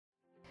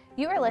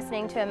You are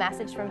listening to a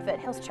message from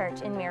Foothills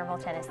Church in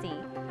Maryville, Tennessee.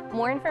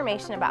 More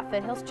information about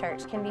Foothills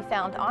Church can be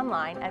found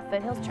online at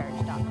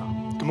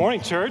foothillschurch.com. Good morning,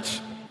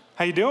 church.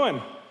 How you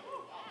doing?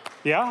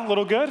 Yeah, a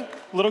little good,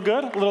 a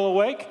little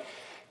awake.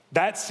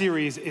 That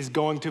series is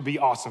going to be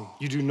awesome.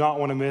 You do not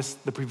want to miss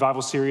the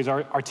Previval series.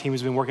 Our team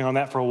has been working on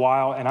that for a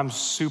while, and I'm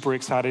super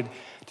excited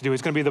to do it.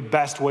 It's going to be the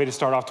best way to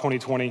start off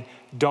 2020.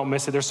 Don't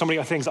miss it. There's so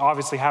many things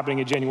obviously happening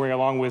in January,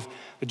 along with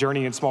the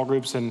journey in small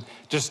groups, and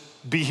just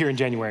be here in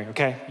January,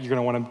 okay? You're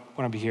going to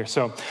want to be here.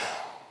 So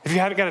if you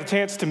haven't got a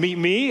chance to meet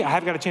me, I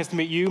haven't got a chance to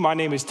meet you. My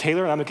name is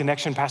Taylor, and I'm the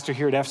Connection Pastor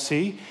here at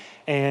FC.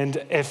 And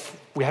if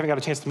we haven't got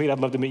a chance to meet, I'd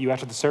love to meet you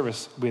after the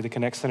service. We'll be at the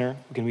Connect Center.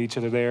 We can meet each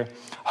other there.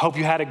 I hope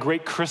you had a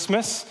great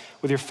Christmas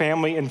with your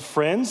family and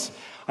friends.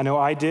 I know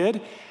I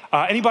did.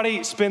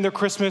 Anybody spend their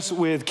Christmas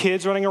with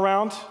kids running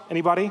around?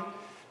 Anybody?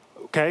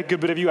 Okay, good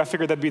bit of you. I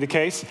figured that'd be the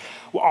case.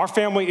 Well, our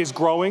family is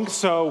growing,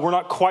 so we're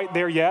not quite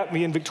there yet.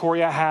 Me and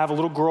Victoria have a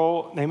little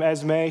girl named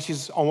Esme.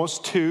 She's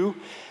almost 2.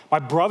 My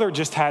brother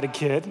just had a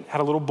kid, had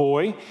a little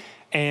boy.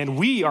 And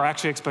we are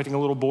actually expecting a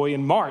little boy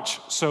in March.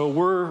 So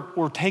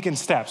we're taking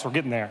steps, we're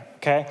getting there,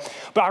 okay?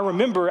 But I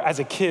remember as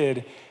a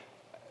kid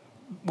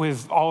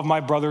with all of my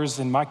brothers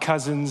and my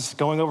cousins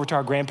going over to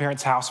our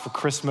grandparents' house for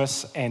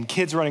Christmas, and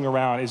kids running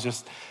around is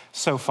just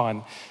so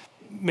fun.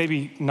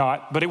 Maybe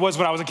not, but it was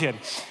when I was a kid.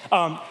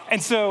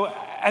 And so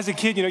as a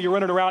kid, you're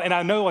running around, and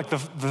I know like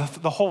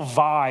the whole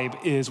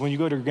vibe is when you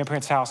go to your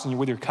grandparents' house and you're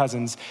with your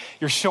cousins,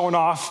 you're showing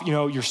off,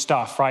 your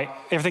stuff, right?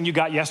 Everything you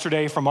got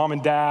yesterday from mom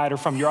and dad or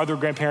from your other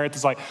grandparents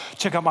is like,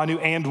 check out my new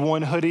And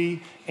One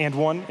hoodie. And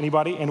One,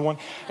 anybody? And One.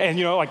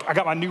 And like I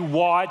got my new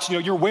watch.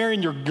 You're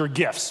wearing your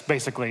gifts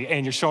basically,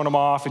 and you're showing them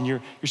off, and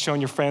you're showing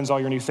your friends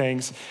all your new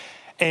things.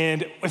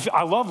 And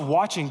I love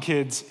watching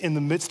kids in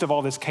the midst of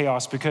all this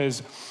chaos,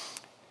 because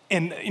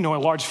in a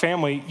large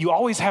family, you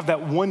always have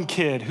that one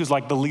kid who's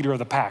like the leader of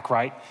the pack,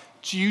 right?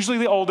 It's usually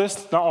the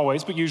oldest, not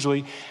always, but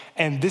usually.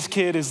 And this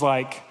kid is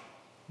like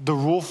the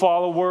rule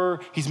follower.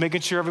 He's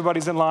making sure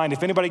everybody's in line.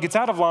 If anybody gets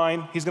out of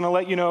line, he's gonna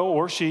let you know,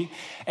 or she.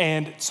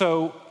 And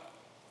so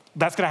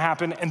that's gonna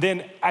happen. And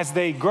then as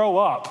they grow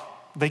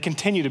up, they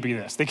continue to be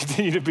this. They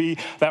continue to be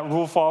that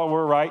rule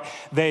follower, right?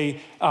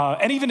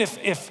 And even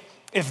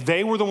if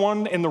they were the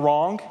one in the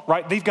wrong,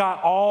 right? They've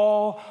got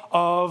all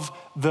of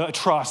the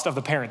trust of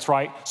the parents,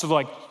 right?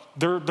 So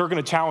they're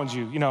gonna challenge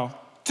you,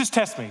 just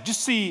test me.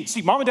 Just see,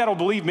 mom and dad will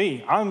believe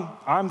me.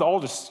 I'm the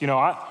oldest,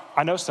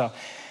 I know stuff.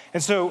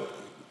 And so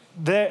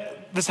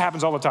this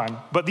happens all the time.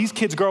 But these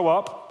kids grow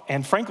up,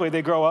 and frankly,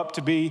 they grow up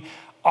to be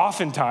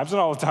oftentimes,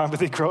 not all the time, but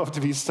they grow up to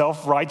be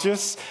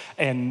self-righteous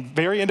and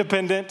very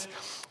independent,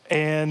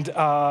 and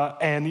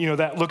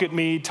that look at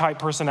me type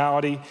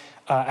personality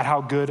at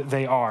how good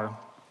they are.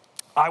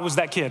 I was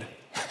that kid.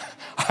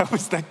 I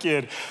was that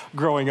kid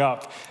growing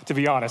up, to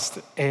be honest.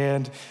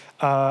 And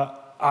that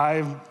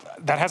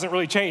hasn't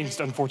really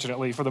changed,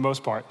 unfortunately, for the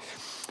most part.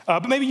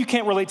 But maybe you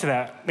can't relate to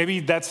that. Maybe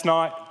that's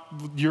not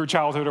your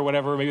childhood or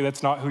whatever. Maybe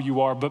that's not who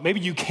you are. But maybe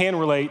you can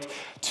relate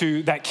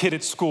to that kid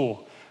at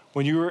school.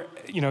 When you were,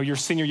 your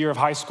senior year of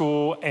high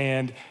school,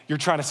 and you're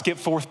trying to skip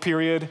 4th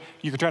period,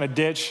 you're trying to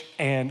ditch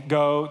and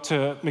go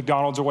to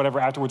McDonald's or whatever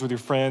afterwards with your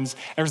friends.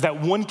 And there's that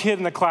one kid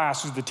in the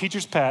class who's the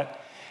teacher's pet.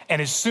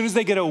 And as soon as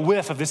they get a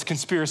whiff of this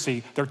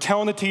conspiracy, they're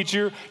telling the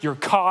teacher, you're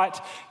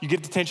caught, you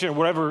get detention, or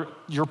whatever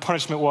your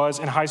punishment was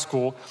in high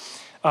school.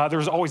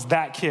 There's always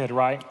that kid,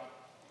 right?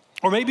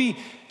 Or maybe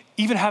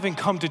even having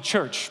come to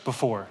church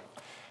before.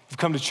 You've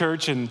come to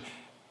church, and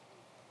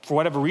for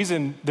whatever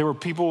reason, there were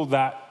people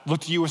that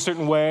looked at you a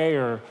certain way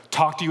or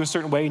talked to you a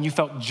certain way, and you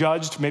felt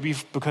judged, maybe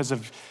because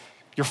of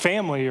your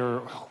family or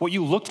what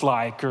you looked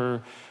like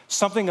or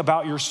something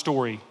about your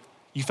story.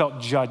 You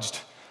felt judged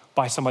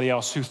by somebody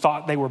else who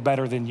thought they were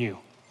better than you,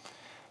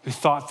 who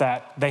thought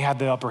that they had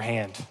the upper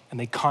hand, and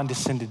they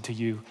condescended to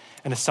you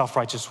in a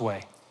self-righteous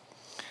way.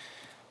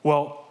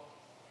 Well,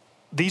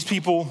 these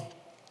people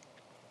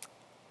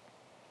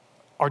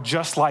are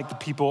just like the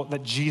people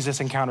that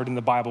Jesus encountered in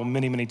the Bible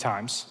many, many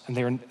times,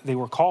 and they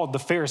were called the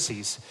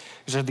Pharisees.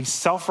 These are these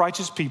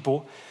self-righteous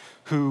people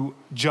who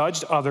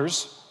judged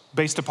others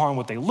based upon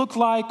what they looked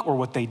like or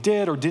what they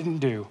did or didn't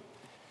do.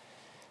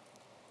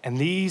 And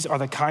these are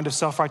the kind of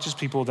self-righteous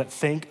people that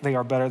think they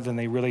are better than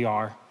they really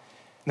are. And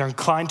they're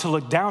inclined to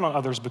look down on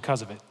others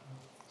because of it.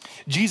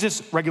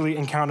 Jesus regularly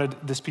encountered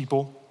this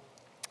people,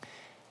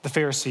 the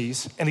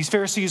Pharisees. And these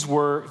Pharisees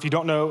were, if you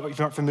don't know, if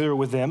you're not familiar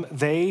with them,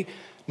 they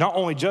not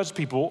only judged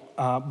people,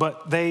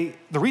 but the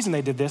reason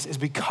they did this is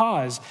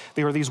because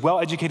they were these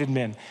well-educated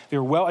men. They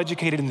were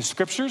well-educated in the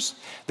scriptures.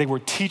 They were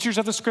teachers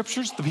of the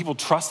scriptures. The people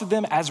trusted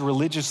them as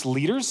religious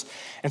leaders.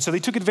 And so they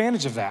took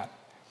advantage of that.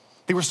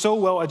 They were so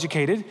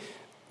well-educated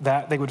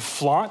that they would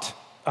flaunt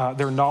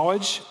their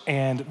knowledge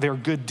and their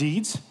good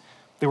deeds.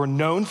 They were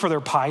known for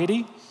their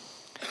piety.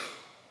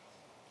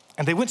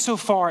 And they went so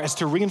far as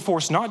to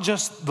reinforce not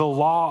just the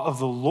law of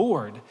the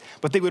Lord,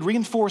 but they would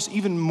reinforce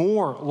even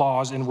more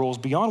laws and rules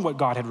beyond what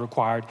God had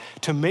required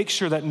to make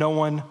sure that no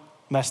one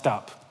messed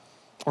up,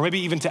 or maybe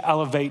even to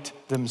elevate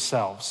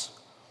themselves.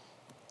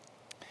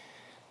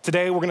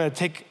 Today, we're going to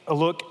take a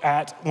look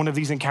at one of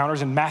these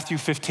encounters in Matthew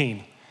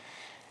 15.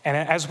 And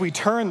as we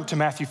turn to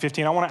Matthew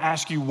 15, I want to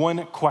ask you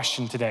one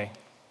question today.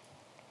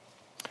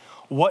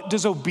 What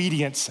does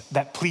obedience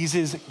that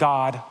pleases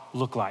God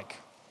look like?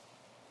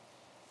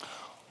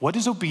 What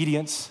does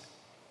obedience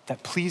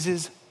that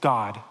pleases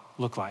God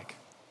look like?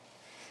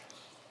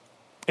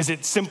 Is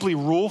it simply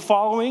rule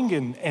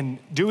following and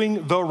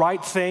doing the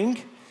right thing?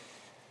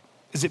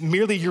 Is it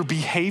merely your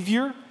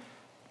behavior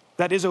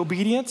that is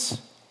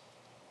obedience?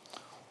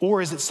 Or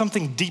is it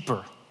something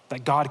deeper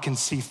that God can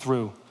see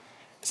through?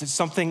 Is it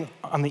something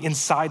on the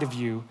inside of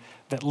you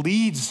that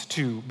leads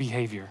to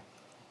behavior?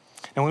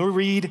 And when we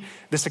read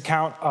this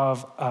account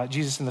of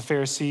Jesus and the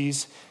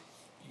Pharisees,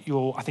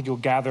 I think you'll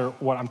gather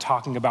what I'm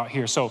talking about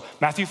here. So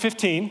Matthew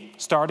 15,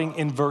 starting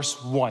in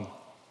verse 1,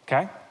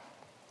 okay?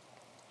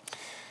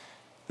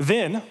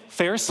 Then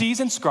Pharisees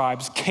and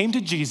scribes came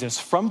to Jesus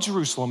from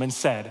Jerusalem and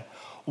said,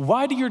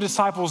 "Why do your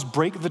disciples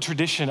break the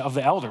tradition of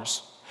the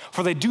elders?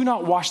 For they do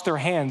not wash their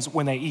hands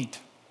when they eat."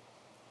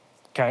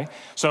 Okay,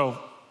 so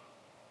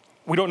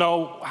we don't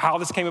know how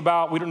this came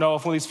about. We don't know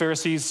if one of these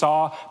Pharisees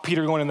saw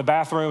Peter going in the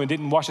bathroom and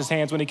didn't wash his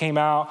hands when he came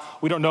out.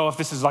 We don't know if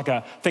this is like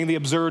a thing they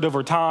observed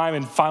over time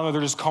and finally they're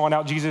just calling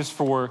out Jesus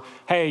for,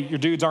 hey, your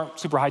dudes aren't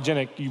super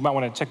hygienic. You might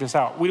want to check this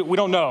out. We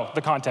don't know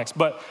the context,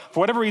 but for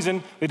whatever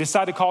reason, they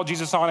decide to call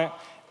Jesus on it,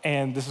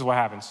 and this is what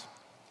happens.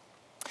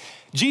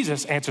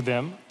 Jesus answered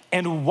them,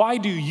 "And why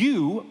do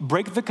you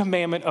break the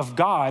commandment of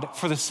God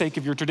for the sake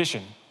of your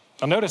tradition?"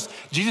 Now notice,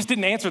 Jesus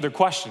didn't answer their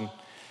question.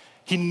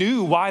 He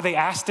knew why they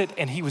asked it,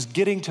 and he was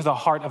getting to the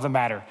heart of the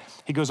matter.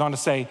 He goes on to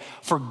say,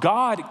 "For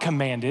God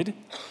commanded,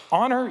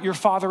 honor your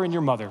father and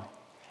your mother,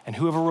 and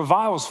whoever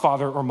reviles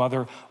father or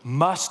mother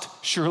must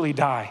surely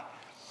die."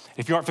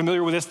 If you aren't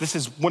familiar with this, this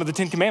is one of the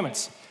 10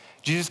 commandments.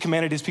 Jesus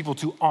commanded his people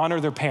to honor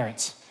their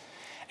parents.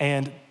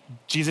 And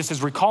Jesus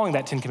is recalling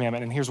that 10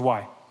 commandment, and here's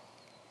why.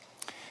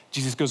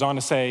 Jesus goes on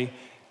to say,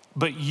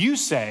 "But you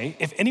say,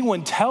 if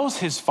anyone tells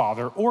his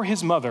father or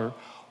his mother,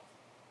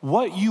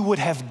 'What you would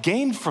have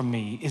gained from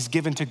me is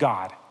given to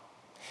God,'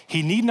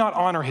 he need not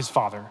honor his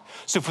father.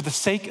 So for the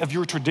sake of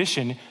your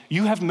tradition,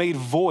 you have made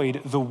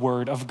void the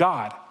word of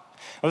God."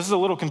 Now, this is a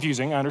little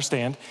confusing, I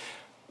understand.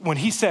 When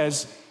he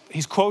says,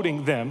 he's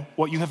quoting them,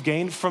 "What you have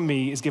gained from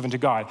me is given to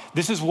God."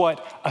 This is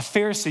what a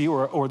Pharisee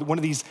or one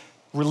of these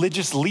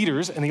religious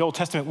leaders in the Old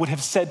Testament would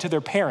have said to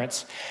their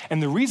parents. And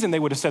the reason they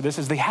would have said this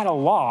is they had a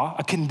law,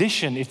 a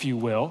condition, if you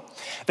will,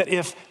 that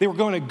if they were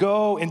going to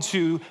go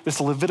into this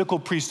Levitical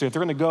priesthood, if they're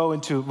going to go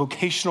into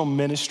vocational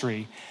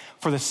ministry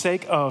for the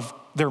sake of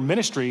their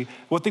ministry,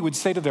 what they would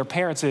say to their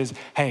parents is,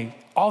 "Hey,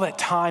 all that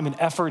time and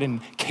effort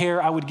and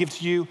care I would give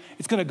to you,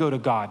 it's going to go to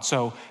God.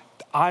 So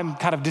I'm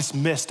kind of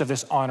dismissed of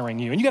this honoring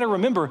you." And you got to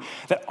remember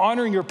that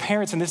honoring your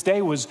parents in this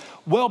day was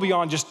well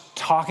beyond just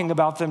talking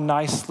about them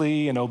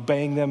nicely and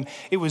obeying them.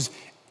 It was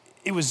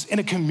in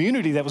a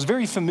community that was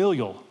very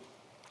familial,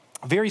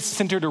 very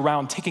centered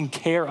around taking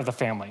care of the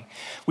family.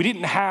 We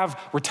didn't have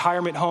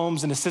retirement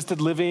homes and assisted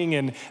living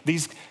and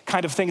these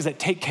kind of things that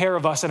take care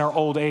of us in our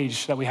old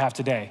age that we have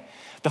today.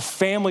 The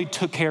family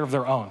took care of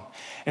their own.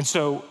 And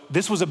so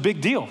this was a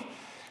big deal.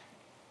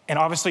 And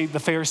obviously the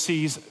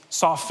Pharisees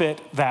saw fit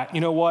that,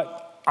 you know what,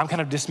 I'm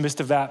kind of dismissed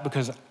of that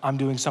because I'm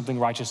doing something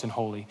righteous and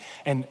holy.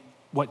 And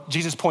what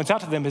Jesus points out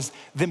to them is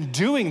them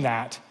doing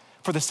that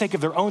for the sake of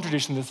their own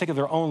tradition, the sake of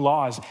their own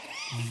laws,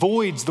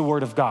 voids the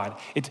word of God.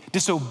 It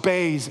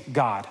disobeys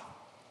God.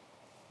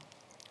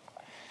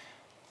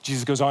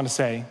 Jesus goes on to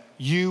say,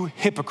 "You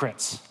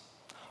hypocrites,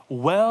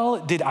 well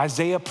did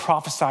Isaiah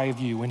prophesy of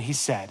you when he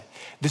said,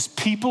 'This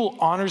people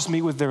honors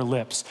me with their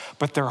lips,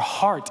 but their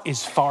heart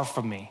is far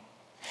from me.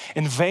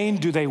 In vain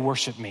do they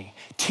worship me,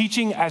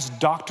 teaching as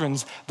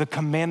doctrines the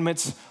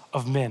commandments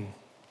of men.'"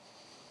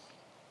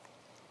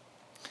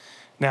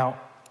 Now,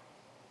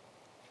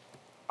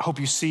 I hope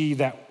you see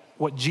that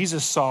what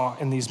Jesus saw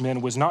in these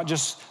men was not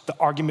just the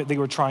argument they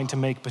were trying to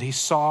make, but he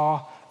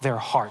saw their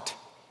heart.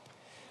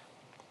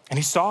 And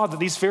he saw that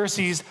these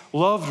Pharisees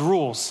loved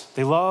rules.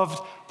 They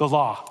loved the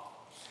law.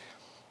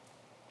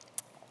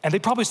 And they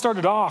probably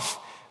started off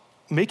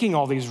making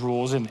all these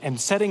rules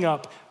and setting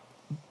up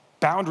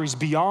boundaries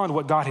beyond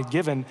what God had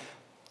given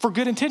for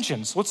good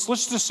intentions. Let's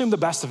just assume the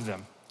best of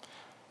them.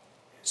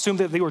 Assume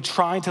that they were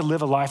trying to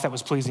live a life that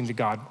was pleasing to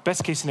God.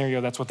 Best case scenario,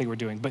 that's what they were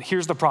doing. But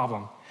here's the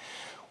problem.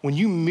 When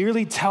you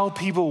merely tell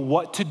people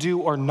what to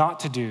do or not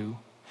to do,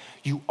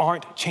 you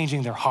aren't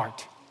changing their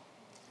heart.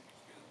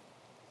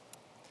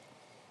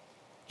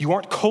 You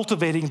aren't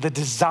cultivating the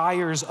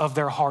desires of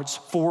their hearts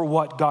for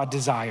what God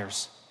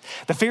desires.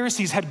 The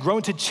Pharisees had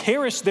grown to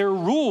cherish their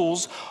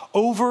rules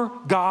over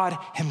God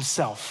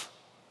himself.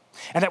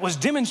 And that was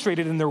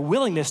demonstrated in their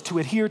willingness to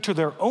adhere to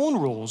their own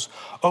rules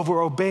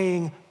over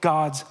obeying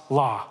God's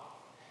law.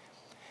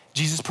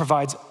 Jesus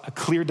provides a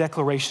clear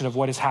declaration of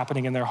what is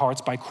happening in their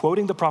hearts by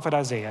quoting the prophet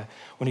Isaiah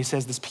when he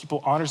says, "This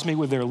people honors me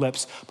with their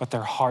lips, but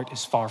their heart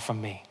is far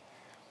from me."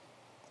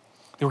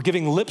 They were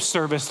giving lip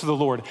service to the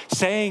Lord,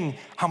 saying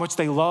how much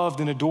they loved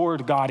and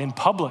adored God in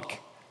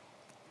public,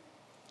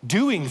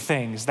 doing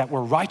things that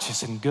were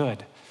righteous and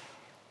good,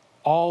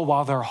 all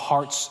while their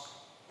hearts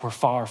were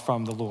far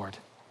from the Lord,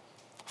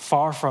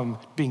 far from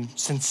being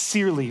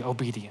sincerely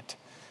obedient.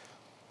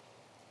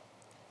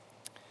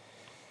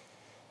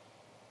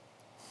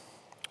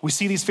 We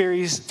see these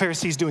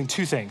Pharisees doing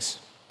two things.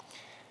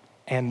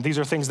 And these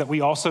are things that we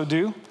also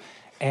do.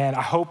 And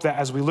I hope that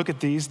as we look at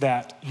these,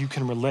 that you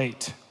can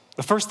relate.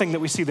 The first thing that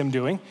we see them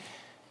doing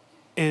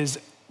is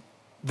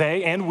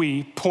they and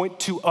we point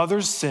to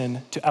others'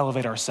 sin to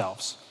elevate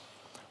ourselves.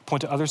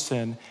 Point to others'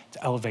 sin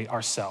to elevate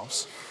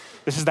ourselves.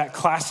 This is that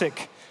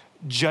classic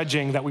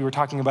judging that we were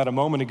talking about a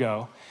moment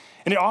ago.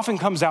 And it often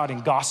comes out in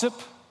gossip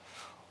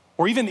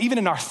or even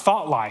in our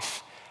thought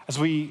life as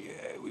we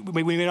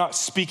may not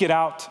speak it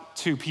out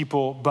to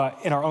people, but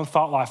in our own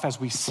thought life, as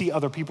we see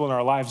other people in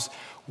our lives,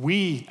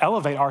 we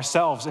elevate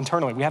ourselves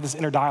internally. We have this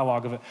inner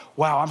dialogue of it.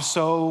 Wow, I'm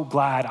so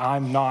glad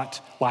I'm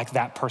not like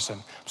that person.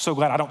 I'm so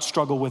glad I don't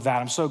struggle with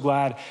that. I'm so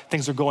glad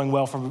things are going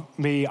well for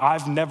me.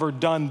 I've never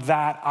done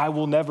that. I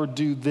will never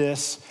do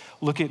this.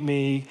 Look at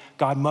me.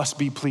 God must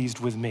be pleased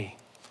with me.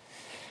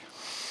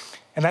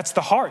 And that's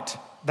the heart.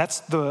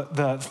 That's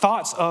the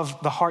thoughts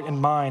of the heart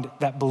and mind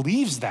that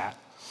believes that.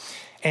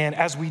 And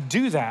as we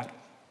do that,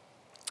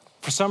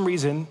 for some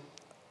reason,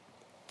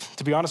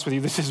 to be honest with you,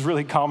 this is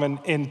really common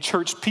in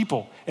church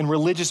people, in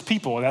religious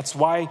people. That's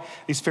why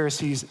these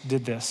Pharisees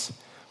did this.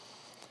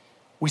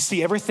 We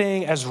see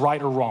everything as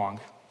right or wrong,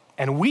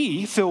 and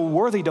we feel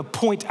worthy to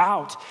point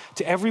out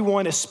to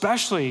everyone,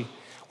 especially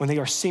when they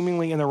are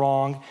seemingly in the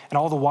wrong, and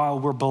all the while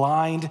we're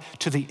blind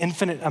to the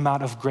infinite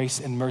amount of grace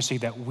and mercy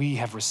that we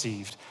have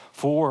received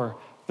for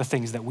the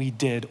things that we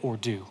did or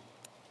do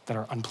that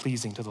are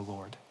unpleasing to the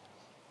Lord.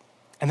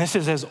 And this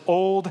is as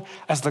old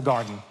as the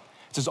garden.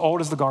 It's as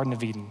old as the Garden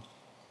of Eden.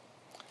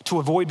 To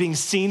avoid being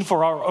seen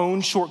for our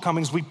own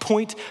shortcomings, we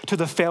point to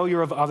the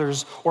failure of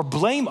others or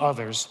blame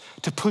others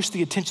to push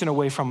the attention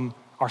away from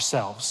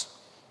ourselves.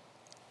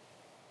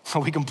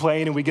 We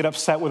complain and we get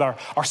upset with our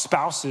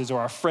spouses or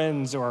our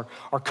friends or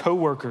our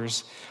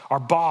coworkers, our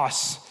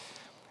boss,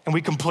 and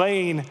we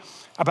complain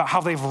about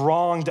how they've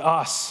wronged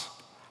us,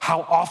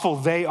 how awful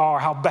they are,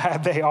 how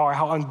bad they are,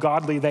 how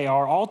ungodly they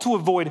are, all to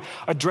avoid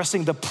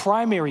addressing the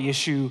primary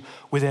issue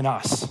within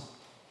us.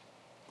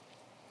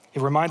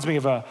 It reminds me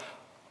of a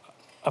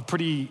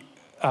pretty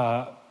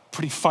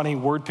funny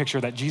word picture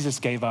that Jesus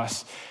gave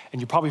us, and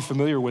you're probably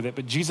familiar with it,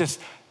 but Jesus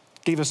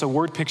gave us a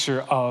word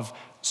picture of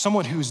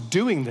someone who's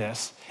doing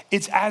this.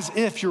 It's as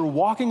if you're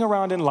walking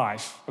around in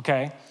life,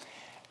 okay,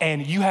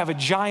 and you have a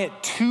giant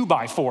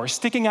 2x4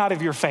 sticking out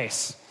of your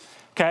face,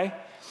 okay?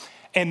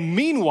 And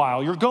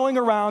meanwhile, you're going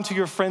around to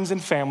your friends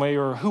and family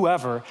or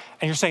whoever,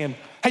 and you're saying,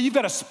 hey, you've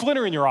got a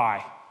splinter in your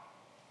eye.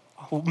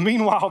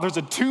 Meanwhile, there's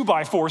a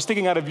 2x4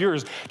 sticking out of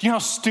yours. Do you know how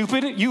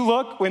stupid you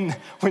look when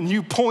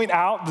you point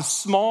out the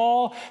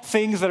small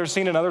things that are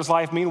seen in others'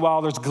 life?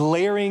 Meanwhile, there's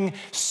glaring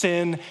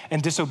sin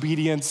and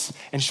disobedience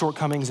and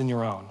shortcomings in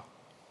your own.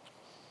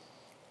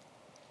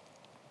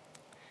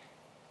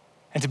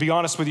 And to be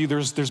honest with you,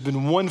 there's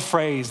been one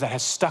phrase that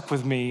has stuck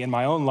with me in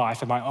my own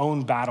life, in my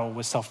own battle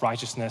with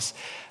self-righteousness,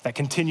 that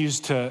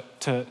continues to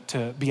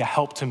be a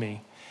help to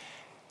me.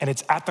 And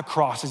it's at the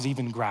cross is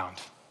even ground.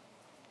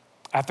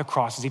 At the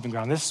cross is even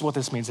ground. This is what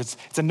this means.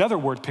 It's another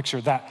word picture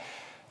that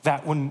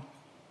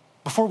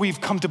before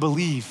we've come to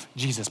believe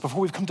Jesus, before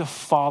we've come to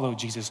follow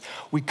Jesus,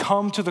 we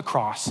come to the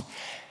cross,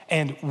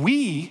 and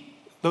we,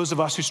 those of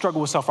us who struggle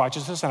with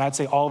self-righteousness, and I'd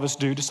say all of us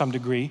do to some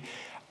degree,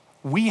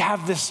 we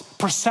have this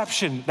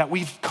perception that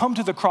we've come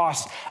to the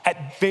cross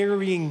at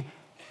varying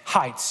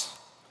heights,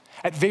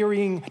 at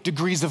varying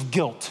degrees of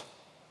guilt.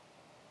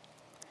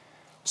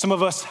 Some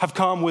of us have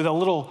come with a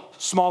little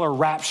smaller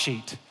rap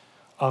sheet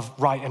of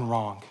right and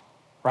wrong,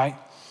 right?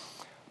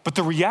 But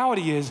the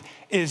reality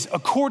is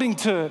according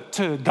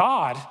to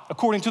God,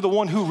 according to the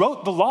one who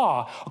wrote the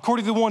law,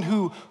 according to the one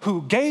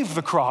who gave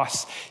the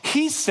cross,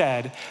 he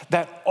said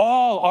that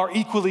all are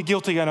equally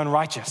guilty and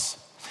unrighteous.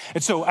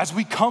 And so as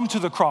we come to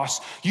the cross,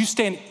 you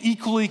stand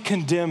equally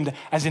condemned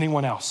as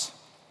anyone else.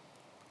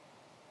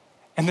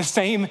 And the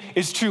same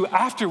is true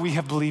after we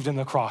have believed in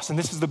the cross. And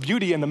this is the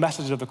beauty and the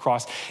message of the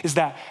cross, is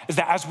that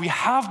as we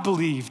have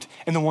believed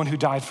in the one who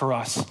died for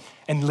us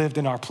and lived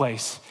in our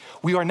place,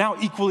 we are now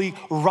equally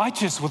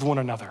righteous with one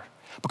another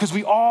because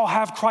we all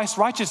have Christ's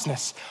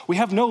righteousness. We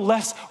have no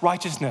less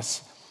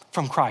righteousness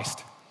from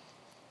Christ.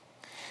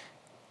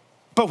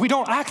 But we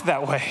don't act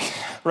that way,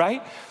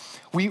 right?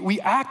 We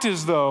act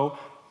as though,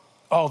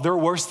 oh, they're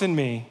worse than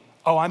me.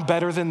 Oh, I'm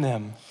better than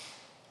them.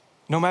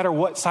 No matter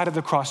what side of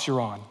the cross you're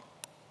on.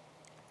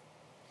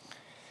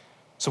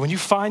 So when you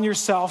find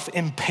yourself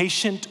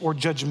impatient or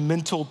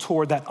judgmental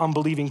toward that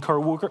unbelieving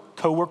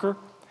coworker,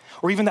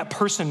 or even that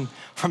person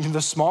from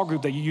the small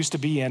group that you used to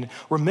be in,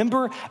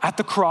 remember at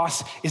the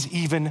cross is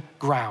even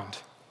ground.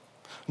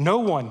 No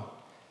one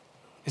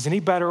is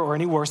any better or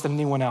any worse than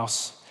anyone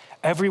else.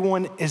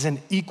 Everyone is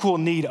in equal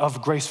need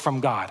of grace from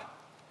God.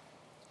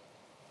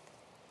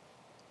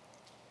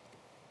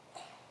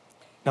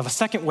 Now, the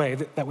second way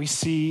that we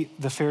see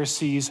the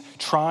Pharisees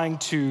trying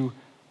to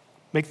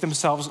make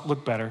themselves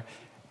look better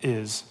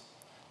is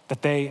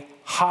that they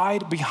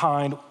hide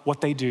behind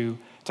what they do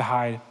to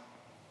hide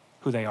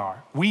who they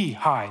are. We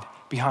hide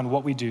behind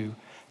what we do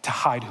to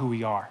hide who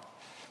we are.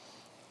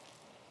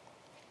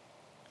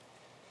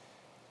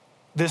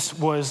 This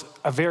was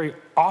a very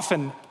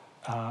often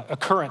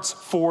occurrence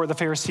for the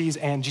Pharisees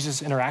and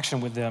Jesus'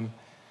 interaction with them.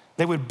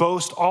 They would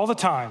boast all the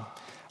time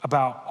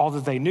about all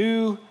that they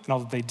knew and all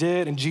that they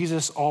did, and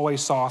Jesus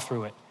always saw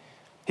through it.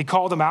 He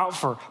called them out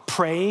for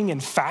praying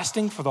and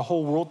fasting for the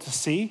whole world to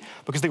see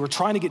because they were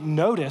trying to get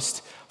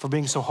noticed for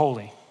being so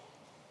holy.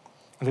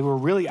 And they were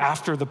really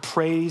after the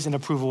praise and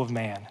approval of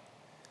man.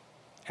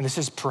 And this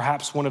is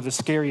perhaps one of the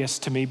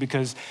scariest to me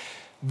because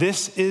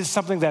this is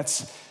something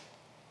that's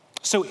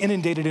so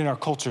inundated in our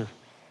culture.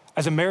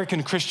 As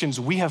American Christians,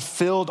 we have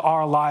filled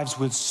our lives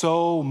with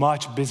so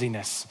much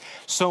busyness,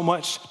 so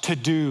much to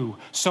do,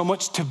 so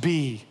much to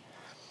be.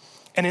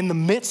 And in the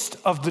midst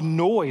of the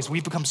noise,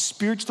 we've become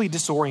spiritually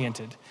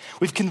disoriented.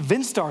 We've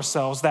convinced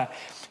ourselves that,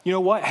 you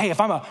know what, hey, if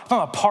I'm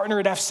a partner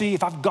at FC,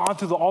 if I've gone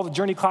through all the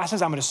journey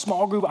classes, I'm in a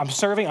small group, I'm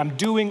serving, I'm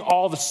doing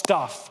all the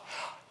stuff.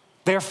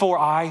 Therefore,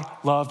 I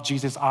love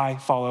Jesus, I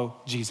follow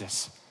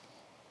Jesus.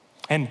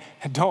 And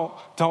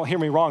don't hear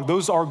me wrong,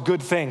 those are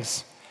good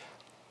things.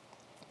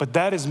 But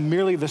that is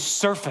merely the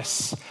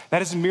surface.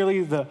 That is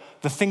merely the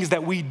things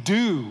that we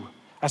do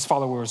as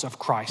followers of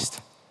Christ.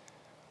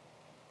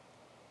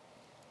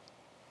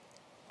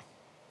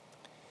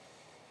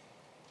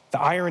 The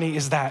irony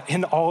is that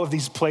in all of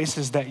these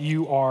places that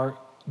you are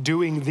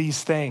doing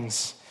these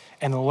things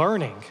and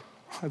learning,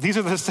 these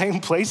are the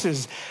same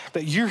places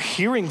that you're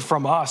hearing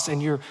from us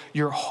and you're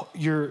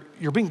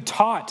being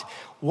taught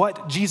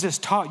what Jesus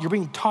taught. You're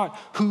being taught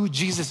who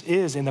Jesus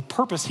is and the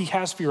purpose he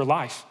has for your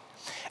life.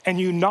 And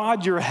you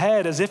nod your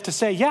head as if to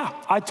say, yeah,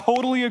 I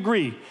totally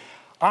agree.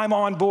 I'm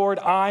on board,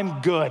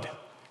 I'm good.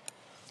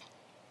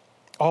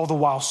 All the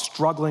while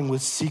struggling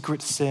with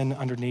secret sin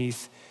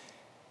underneath.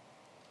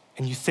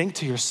 And you think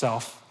to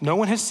yourself, no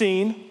one has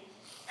seen,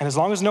 and as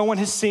long as no one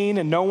has seen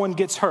and no one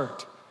gets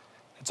hurt,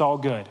 it's all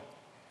good.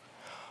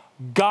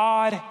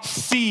 God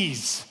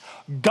sees.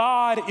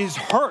 God is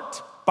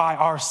hurt by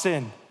our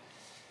sin.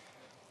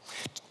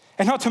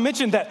 And not to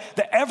mention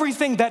that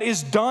everything that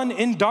is done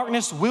in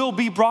darkness will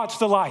be brought to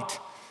the light.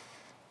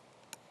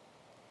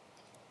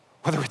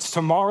 Whether it's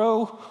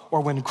tomorrow or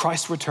when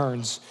Christ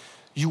returns,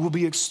 you will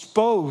be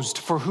exposed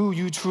for who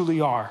you truly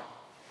are.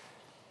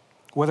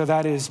 Whether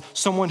that is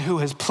someone who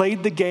has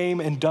played the game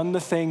and done the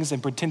things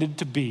and pretended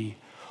to be,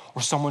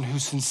 or someone who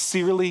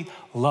sincerely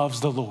loves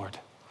the Lord,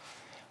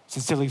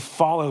 sincerely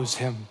follows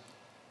him.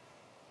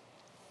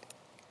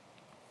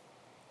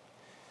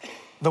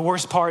 The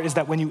worst part is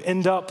that when you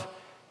end up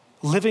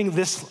living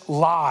this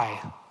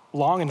lie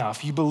long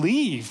enough, you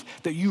believe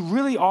that you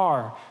really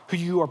are who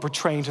you are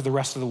portraying to the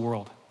rest of the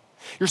world.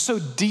 You're so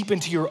deep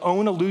into your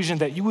own illusion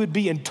that you would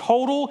be in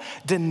total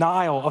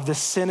denial of the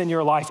sin in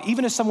your life,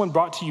 even if someone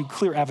brought to you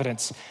clear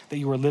evidence that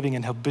you are living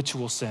in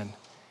habitual sin.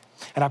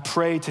 And I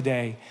pray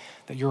today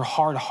that your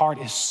hard heart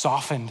is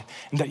softened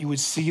and that you would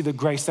see the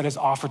grace that is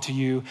offered to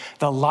you,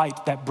 the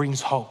light that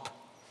brings hope.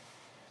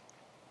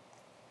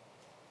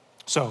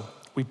 So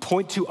we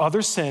point to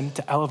other sin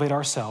to elevate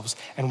ourselves,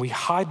 and we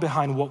hide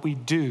behind what we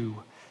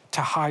do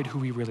to hide who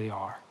we really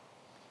are.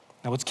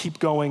 Now let's keep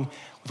going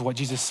with what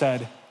Jesus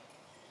said.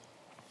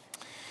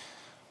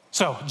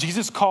 So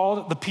Jesus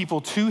called the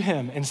people to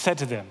him and said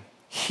to them,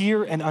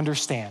 hear and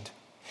understand.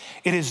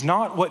 It is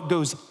not what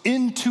goes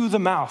into the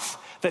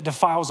mouth that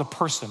defiles a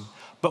person,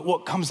 but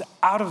what comes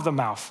out of the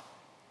mouth,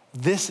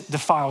 this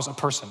defiles a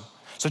person.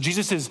 So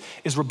Jesus is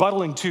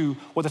rebuttaling to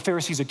what the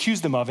Pharisees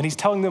accused them of, and he's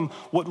telling them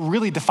what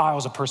really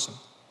defiles a person.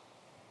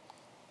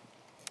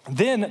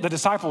 Then the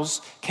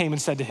disciples came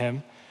and said to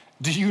him,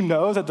 do you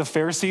know that the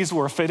Pharisees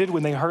were offended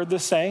when they heard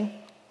this saying?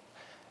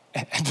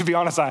 And to be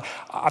honest, I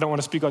don't want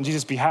to speak on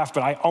Jesus' behalf,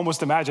 but I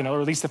almost imagine,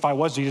 or at least if I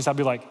was Jesus, I'd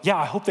be like, yeah,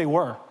 I hope they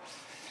were.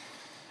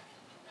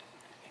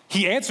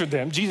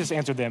 Jesus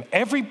answered them,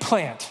 every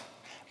plant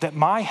that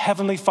my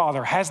heavenly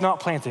Father has not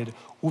planted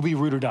will be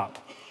rooted up.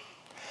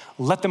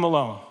 Let them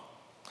alone.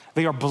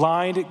 They are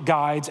blind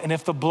guides, and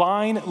if the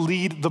blind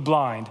lead the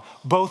blind,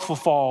 both will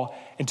fall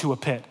into a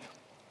pit.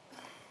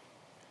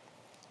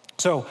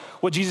 So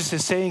what Jesus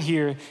is saying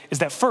here is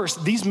that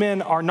first, these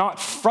men are not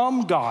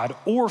from God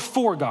or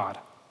for God.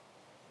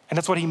 And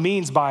that's what he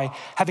means by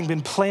having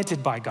been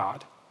planted by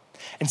God.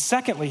 And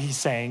secondly, he's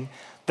saying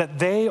that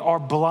they are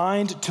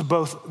blind to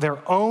both their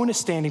own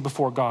standing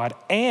before God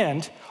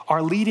and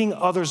are leading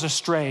others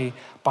astray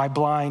by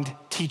blind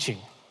teaching.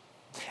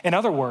 In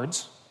other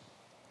words,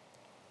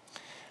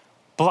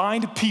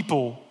 blind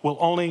people will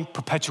only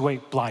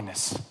perpetuate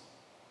blindness.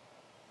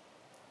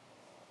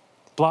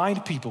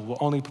 Blind people will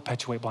only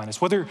perpetuate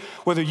blindness. Whether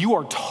you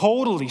are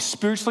totally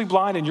spiritually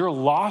blind and you're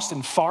lost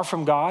and far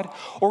from God,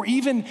 or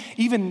even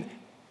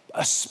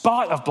a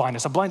spot of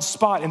blindness, a blind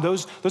spot, and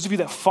those of you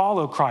that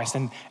follow Christ,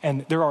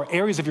 and there are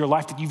areas of your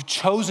life that you've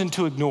chosen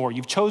to ignore.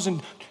 You've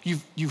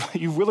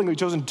willingly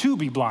chosen to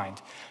be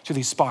blind to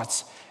these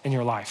spots in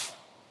your life.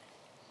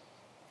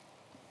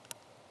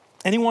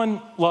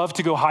 Anyone love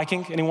to go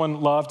hiking?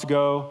 Anyone love to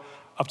go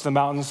up to the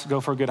mountains,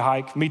 go for a good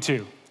hike. Me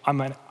too.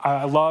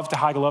 I love to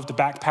hike, I love to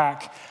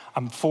backpack.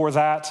 I'm for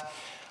that.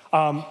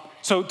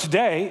 So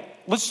today,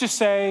 let's just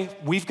say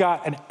we've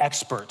got an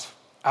expert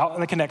out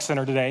in the Connect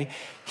Center today.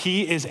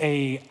 He is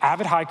an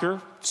avid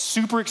hiker,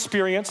 super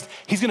experienced.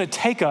 He's gonna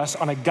take us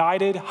on a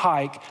guided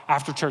hike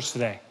after church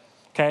today,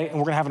 okay? And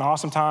we're gonna have an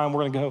awesome time.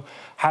 We're gonna go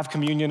have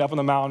communion up on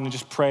the mountain and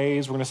just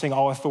praise. We're gonna sing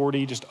All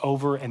Authority just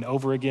over and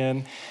over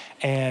again,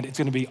 and it's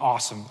gonna be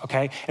awesome,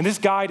 okay? And this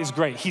guide is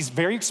great. He's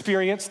very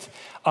experienced.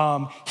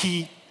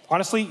 He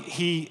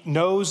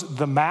knows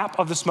the map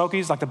of the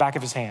Smokies like the back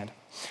of his hand.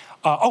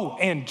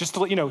 And just to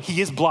let you know,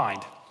 he is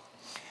blind.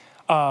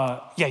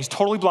 He's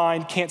totally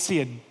blind, can't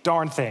see a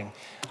darn thing.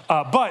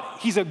 But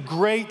he's a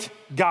great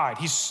guide.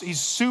 He's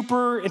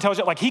super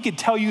intelligent. Like, he could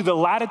tell you the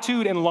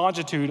latitude and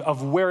longitude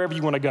of wherever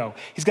you want to go.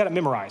 He's got it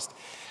memorized.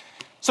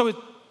 So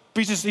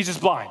he's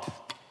just blind.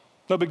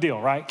 No big deal,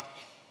 right?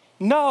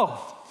 No.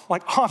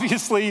 Like,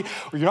 obviously,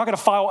 you're not going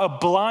to follow a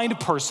blind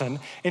person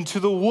into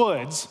the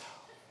woods,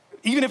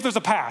 even if there's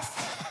a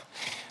path.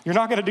 You're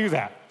not going to do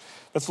that.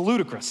 That's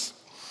ludicrous.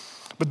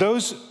 But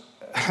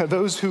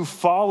those who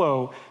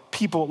follow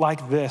people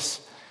like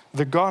this,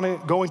 they're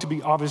going to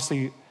be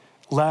obviously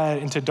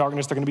led into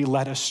darkness. They're going to be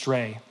led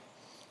astray.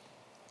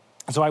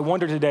 And so I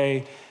wonder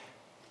today,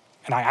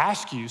 and I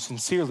ask you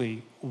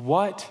sincerely,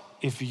 what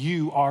if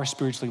you are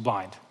spiritually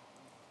blind?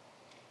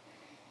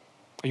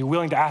 Are you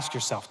willing to ask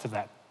yourself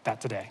to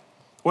that today?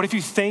 What if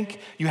you think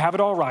you have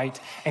it all right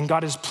and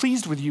God is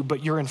pleased with you,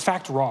 but you're in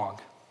fact wrong?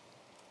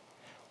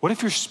 What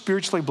if you're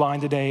spiritually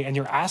blind today and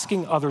you're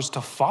asking others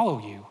to follow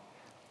you,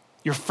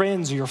 your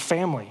friends or your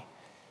family,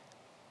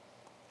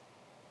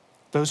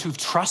 those who've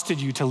trusted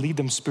you to lead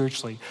them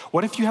spiritually?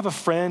 What if you have a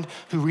friend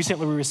who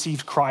recently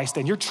received Christ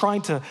and you're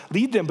trying to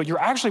lead them, but you're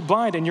actually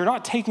blind and you're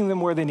not taking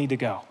them where they need to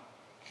go?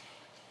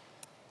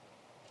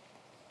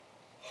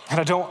 And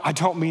I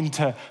don't mean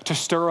to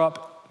stir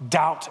up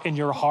doubt in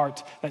your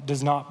heart that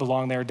does not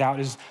belong there.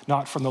 Doubt is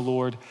not from the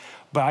Lord.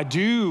 But I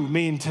do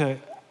mean to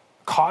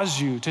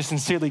cause you to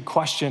sincerely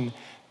question,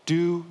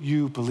 do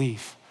you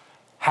believe?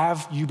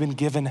 Have you been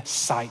given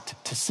sight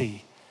to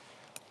see?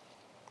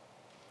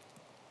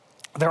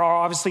 There are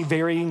obviously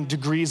varying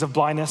degrees of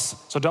blindness,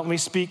 so don't let me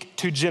speak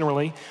too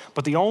generally,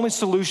 but the only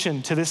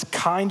solution to this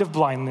kind of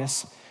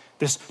blindness,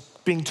 this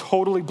being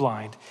totally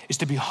blind, is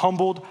to be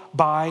humbled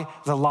by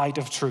the light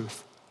of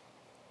truth.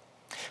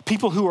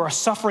 People who are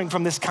suffering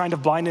from this kind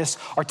of blindness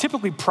are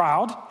typically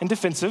proud and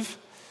defensive,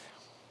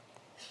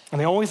 and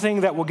the only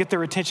thing that will get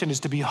their attention is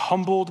to be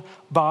humbled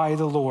by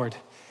the Lord,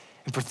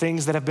 and for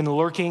things that have been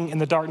lurking in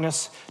the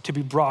darkness to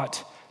be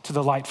brought to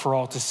the light for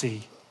all to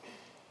see.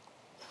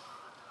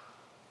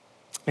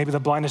 Maybe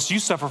the blindness you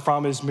suffer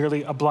from is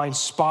merely a blind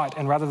spot,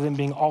 and rather than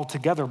being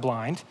altogether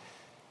blind,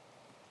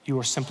 you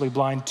are simply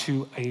blind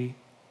to a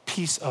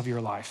piece of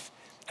your life.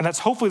 And that's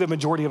hopefully the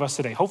majority of us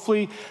today.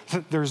 Hopefully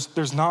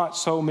there's not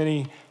so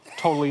many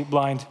totally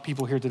blind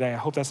people here today. I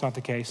hope that's not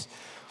the case.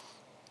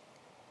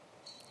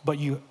 But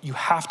you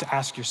have to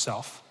ask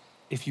yourself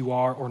if you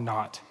are or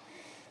not.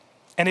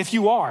 And if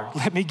you are,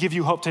 let me give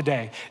you hope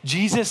today.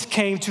 Jesus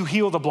came to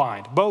heal the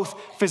blind, both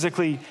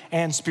physically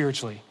and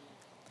spiritually.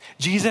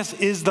 Jesus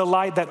is the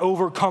light that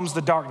overcomes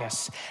the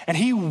darkness, and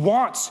he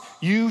wants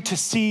you to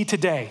see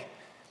today.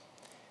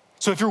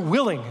 So if you're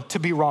willing to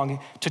be wrong,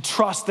 to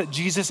trust that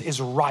Jesus is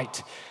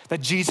right,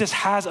 that Jesus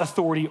has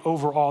authority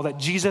over all, that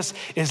Jesus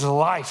is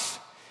life,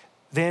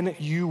 then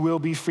you will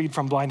be freed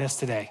from blindness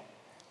today.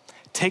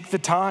 Take the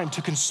time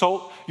to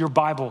consult your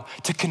Bible,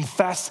 to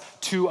confess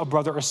to a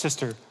brother or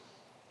sister.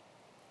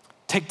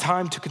 Take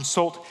time to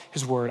consult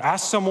his word.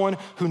 Ask someone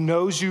who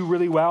knows you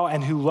really well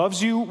and who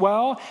loves you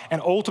well and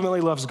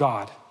ultimately loves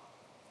God.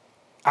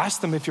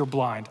 Ask them if you're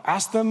blind.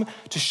 Ask them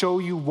to show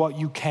you what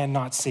you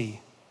cannot see.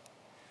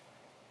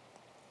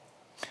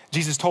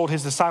 Jesus told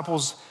his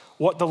disciples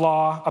what the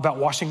law about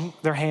washing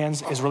their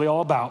hands is really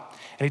all about,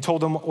 and he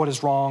told them what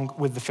is wrong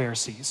with the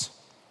Pharisees.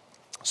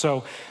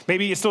 So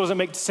maybe it still doesn't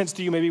make sense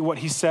to you. Maybe what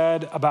he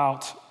said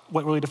about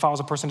what really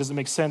defiles a person doesn't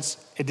make sense.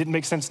 It didn't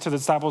make sense to the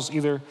disciples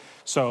either.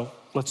 So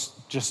let's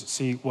just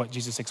see what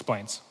Jesus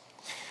explains.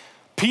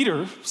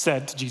 Peter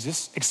said to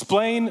Jesus,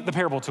 "Explain the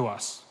parable to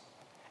us."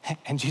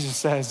 And Jesus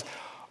says,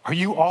 "Are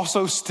you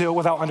also still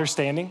without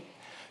understanding?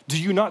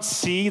 Do you not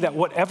see that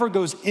whatever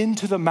goes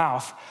into the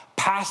mouth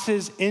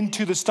passes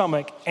into the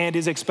stomach and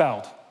is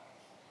expelled?"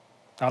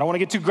 Now, I don't want to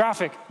get too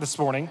graphic this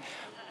morning,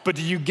 but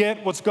do you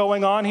get what's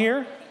going on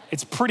here?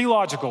 It's pretty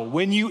logical.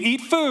 When you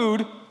eat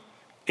food,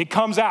 it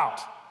comes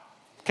out,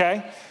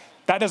 okay?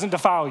 That doesn't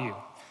defile you,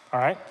 all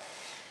right?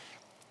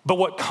 But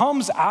what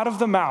comes out of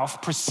the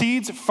mouth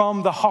proceeds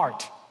from the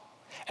heart,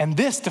 and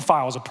this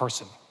defiles a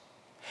person.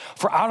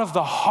 For out of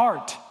the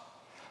heart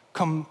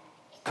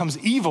comes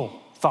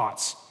evil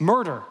thoughts,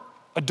 murder,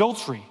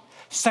 adultery,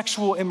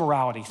 sexual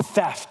immorality,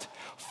 theft,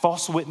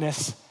 false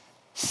witness,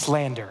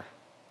 slander.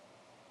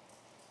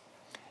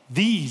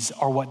 These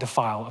are what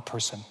defile a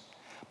person.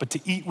 But to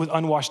eat with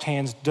unwashed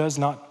hands does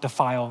not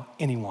defile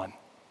anyone.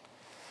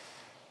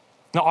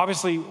 Now,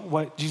 obviously,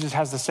 what Jesus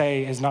has to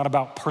say is not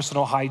about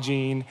personal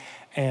hygiene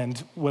and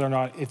whether or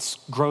not it's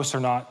gross or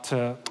not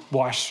to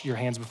wash your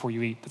hands before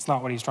you eat. That's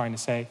not what he's trying to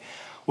say.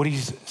 What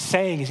he's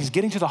saying is he's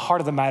getting to the heart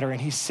of the matter,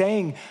 and he's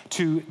saying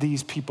to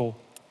these people,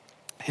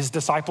 his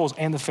disciples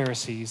and the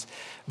Pharisees,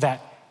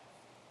 that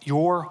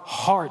your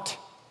heart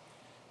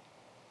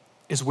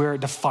is where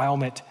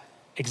defilement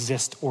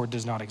exists or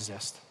does not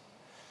exist.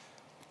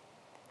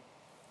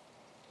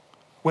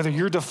 Whether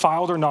you're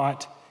defiled or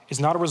not is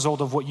not a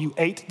result of what you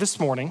ate this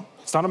morning.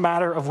 It's not a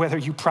matter of whether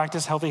you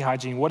practice healthy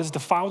hygiene. What is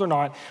defiled or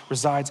not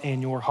resides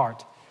in your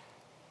heart,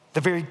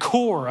 the very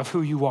core of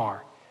who you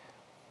are.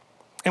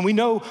 And we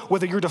know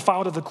whether you're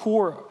defiled at the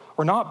core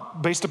or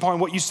not based upon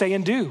what you say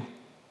and do,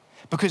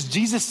 because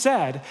Jesus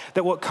said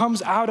that what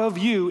comes out of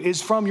you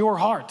is from your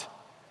heart.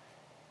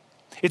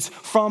 It's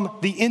from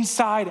the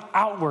inside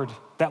outward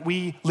that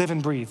we live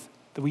and breathe,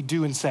 that we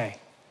do and say.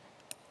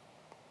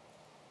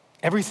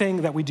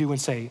 Everything that we do and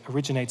say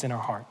originates in our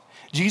heart.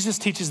 Jesus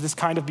teaches this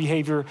kind of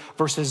behavior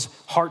versus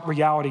heart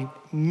reality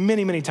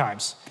many, many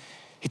times.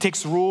 He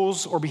takes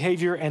rules or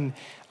behavior and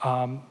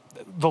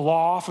the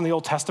law from the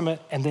Old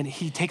Testament, and then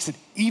he takes it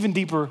even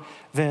deeper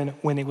than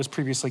when it was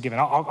previously given.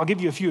 I'll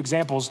give you a few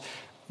examples.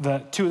 The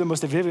two of the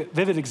most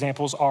vivid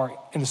examples are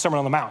in the Sermon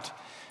on the Mount,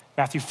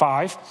 Matthew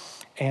 5,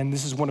 and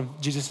this is one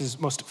of Jesus'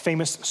 most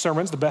famous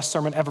sermons, the best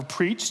sermon ever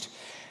preached.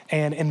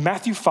 And in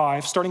Matthew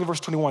 5, starting in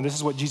verse 21, this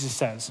is what Jesus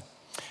says.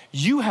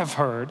 You have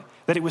heard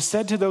that it was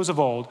said to those of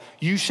old,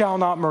 you shall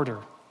not murder,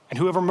 and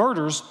whoever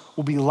murders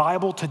will be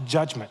liable to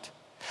judgment.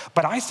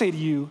 But I say to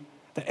you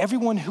that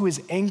everyone who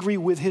is angry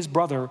with his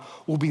brother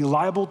will be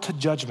liable to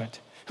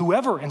judgment.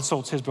 Whoever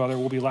insults his brother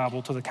will be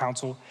liable to the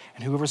council,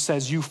 and whoever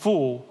says you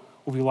fool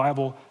will be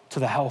liable to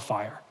the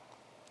hellfire.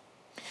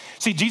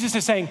 See, Jesus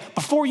is saying,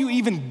 before you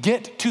even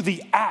get to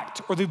the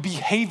act or the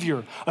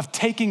behavior of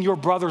taking your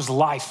brother's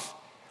life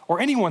or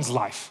anyone's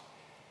life,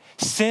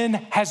 sin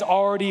has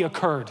already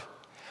occurred.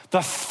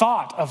 The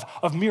thought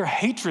of mere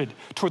hatred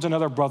towards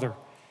another brother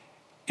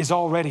is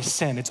already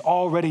sin. It's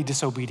already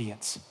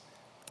disobedience.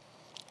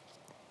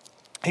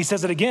 He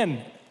says it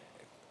again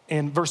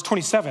in verse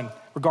 27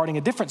 regarding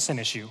a different sin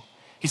issue.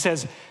 He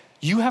says,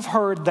 you have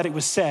heard that it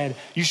was said,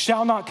 you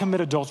shall not commit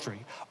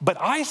adultery. But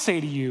I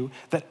say to you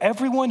that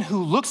everyone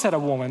who looks at a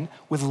woman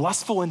with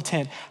lustful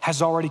intent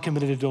has already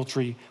committed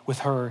adultery with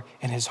her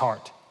in his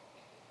heart.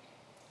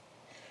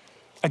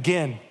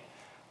 Again,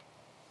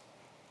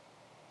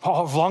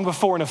 long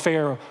before an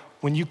affair,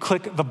 when you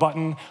click the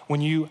button, when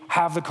you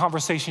have the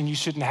conversation you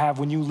shouldn't have,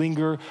 when you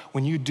linger,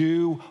 when you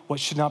do what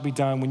should not be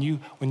done,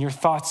 when your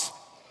thoughts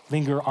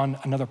linger on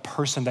another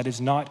person that is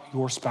not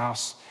your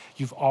spouse,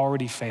 you've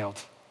already failed.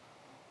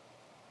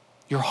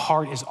 Your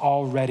heart is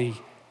already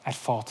at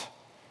fault.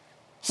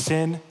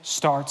 Sin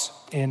starts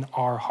in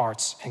our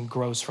hearts and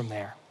grows from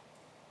there.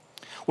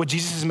 What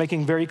Jesus is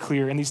making very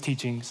clear in these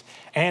teachings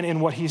and in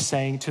what he's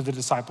saying to the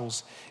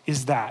disciples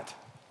is that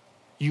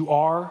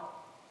I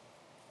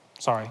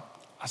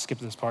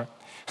skipped this part.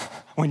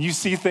 When you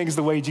see things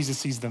the way Jesus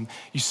sees them,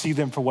 you see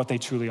them for what they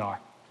truly are.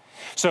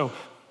 So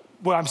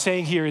what I'm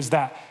saying here is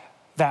that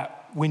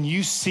when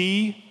you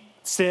see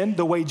sin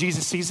the way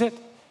Jesus sees it,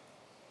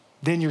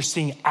 then you're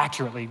seeing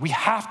accurately. We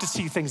have to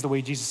see things the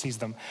way Jesus sees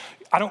them.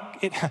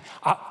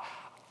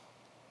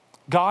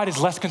 God is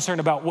less concerned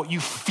about what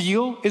you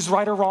feel is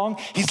right or wrong.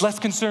 He's less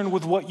concerned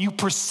with what you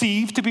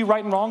perceive to be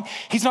right and wrong.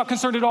 He's not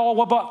concerned at all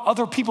what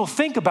other people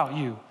think about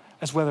you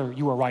as whether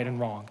you are right and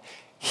wrong.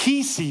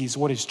 He sees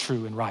what is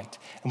true and right,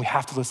 and we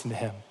have to listen to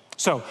him.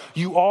 So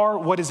you are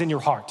what is in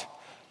your heart.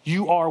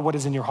 You are what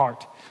is in your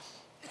heart.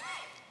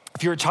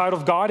 If you're a child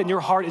of God and your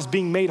heart is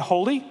being made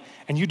holy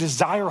and you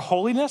desire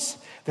holiness,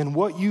 then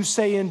what you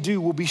say and do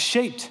will be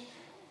shaped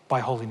by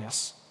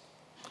holiness.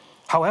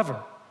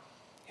 However,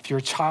 if you're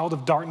a child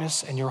of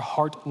darkness and your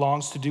heart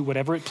longs to do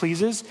whatever it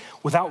pleases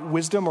without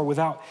wisdom or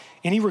without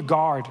any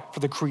regard for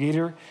the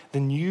Creator,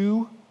 then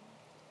you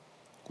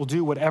will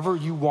do whatever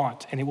you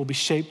want and it will be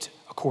shaped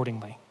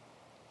accordingly.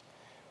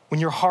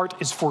 When your heart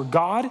is for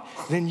God,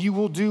 then you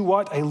will do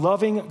what a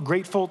loving,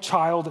 grateful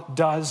child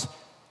does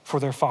for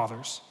their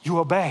fathers. You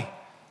obey.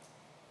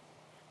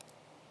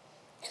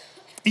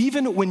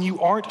 Even when you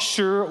aren't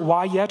sure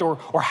why yet or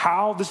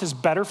how this is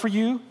better for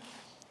you,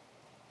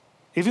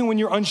 even when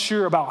you're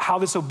unsure about how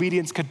this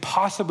obedience could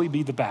possibly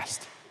be the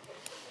best.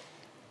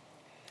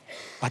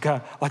 Like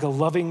a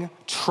loving,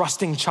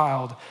 trusting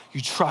child,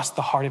 you trust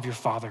the heart of your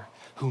Father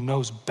who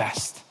knows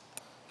best.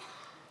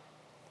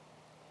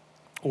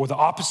 Or the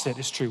opposite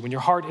is true. When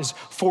your heart is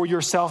for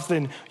yourself,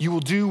 then you will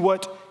do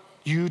what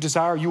you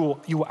desire. You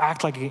will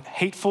act like a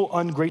hateful,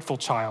 ungrateful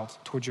child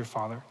towards your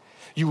Father.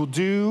 You will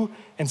do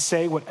and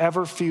say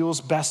whatever feels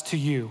best to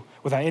you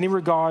without any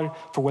regard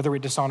for whether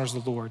it dishonors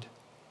the Lord.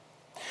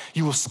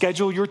 You will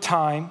schedule your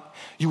time,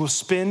 you will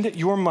spend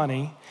your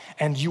money,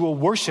 and you will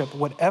worship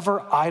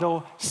whatever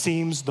idol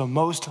seems the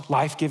most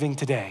life-giving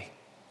today.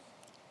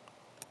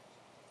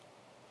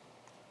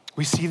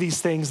 We see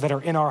these things that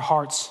are in our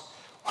hearts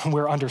when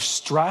we're under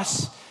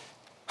stress,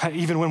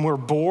 even when we're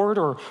bored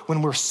or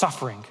when we're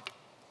suffering.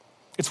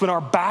 It's when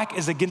our back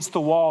is against the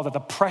wall that the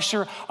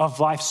pressure of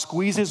life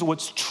squeezes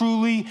what's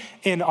truly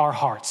in our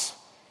hearts.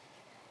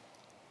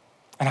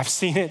 And I've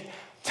seen it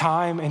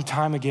time and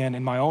time again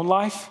in my own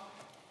life.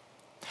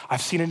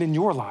 I've seen it in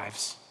your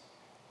lives.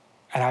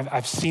 And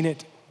I've seen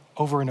it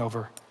over and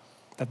over,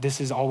 that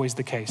this is always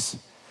the case.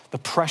 The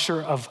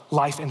pressure of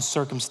life and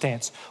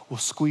circumstance will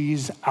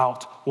squeeze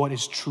out what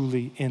is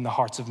truly in the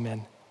hearts of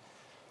men.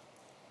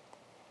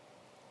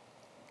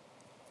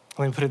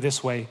 Let me put it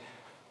this way.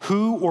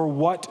 Who or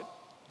what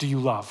do you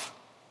love?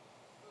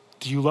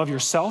 Do you love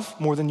yourself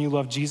more than you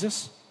love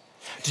Jesus?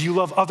 Do you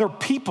love other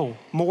people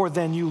more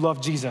than you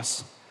love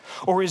Jesus?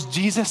 Or is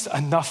Jesus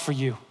enough for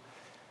you?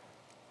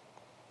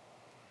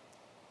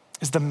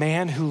 Is the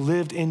man who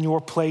lived in your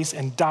place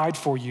and died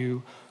for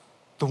you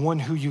the one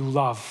who you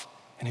love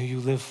and who you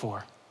live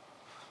for?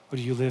 Or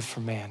do you live for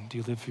man? Do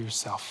you live for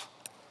yourself?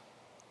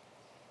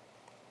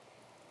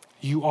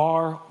 You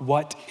are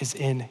what is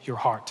in your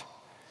heart.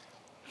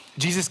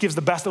 Jesus gives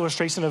the best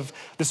illustration of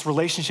this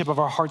relationship of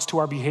our hearts to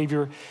our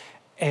behavior,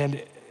 and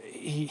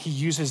he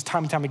uses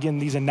time and time again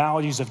these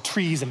analogies of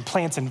trees and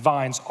plants and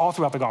vines all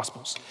throughout the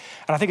Gospels.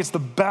 And I think it's the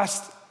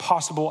best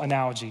possible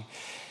analogy.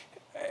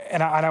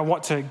 And I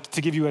want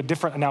to give you a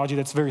different analogy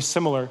that's very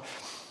similar.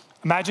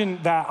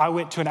 Imagine that I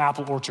went to an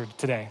apple orchard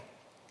today,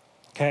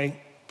 okay?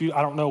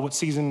 I don't know what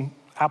season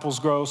apples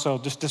grow, so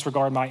just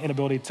disregard my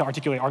inability to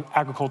articulate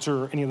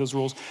agriculture or any of those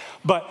rules.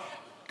 But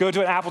go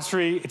to an apple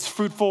tree, it's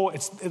fruitful,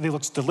 it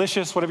looks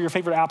delicious, whatever your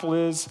favorite apple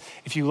is.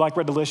 If you like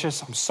Red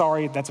Delicious, I'm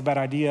sorry, that's a bad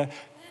idea.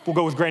 We'll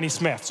go with Granny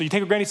Smith. So you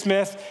take a Granny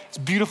Smith, it's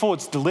beautiful,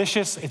 it's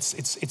delicious,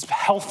 it's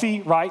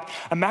healthy, right?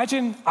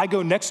 Imagine I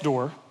go next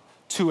door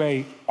to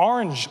an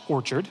orange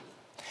orchard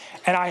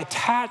and I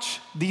attach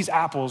these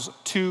apples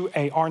to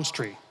an orange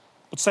tree.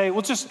 Let's say,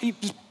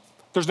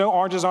 there's no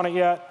oranges on it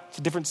yet, it's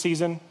a different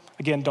season.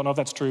 Again, don't know if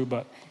that's true,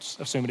 but just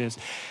assume it is.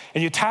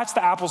 And you attach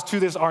the apples to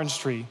this orange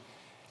tree.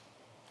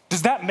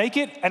 Does that make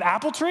it an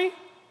apple tree?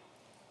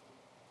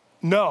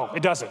 No,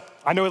 it doesn't.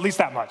 I know at least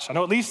that much. I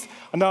know at least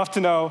enough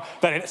to know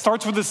that it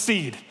starts with a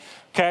seed,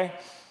 okay?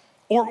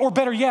 Or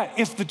better yet,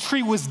 if the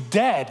tree was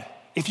dead,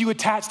 if you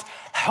attached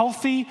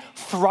healthy,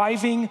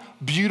 thriving,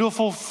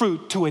 beautiful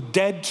fruit to a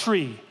dead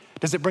tree,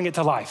 does it bring it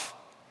to life?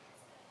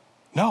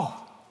 No,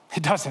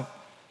 it doesn't.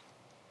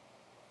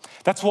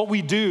 That's what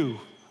we do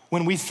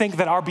when we think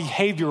that our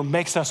behavior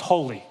makes us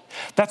holy.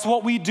 That's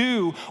what we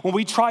do when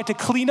we try to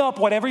clean up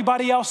what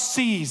everybody else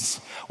sees,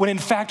 when in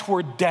fact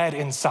we're dead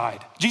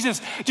inside. Jesus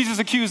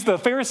accused the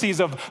Pharisees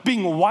of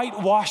being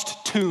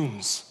whitewashed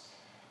tombs.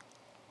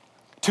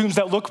 Tombs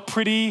that look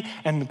pretty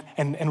and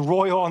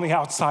royal on the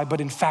outside,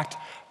 but in fact,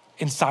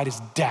 inside is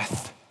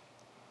death.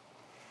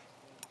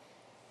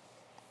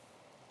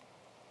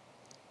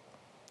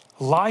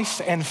 Life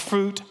and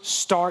fruit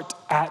start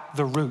at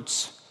the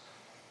roots.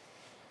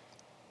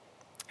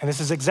 And this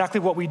is exactly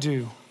what we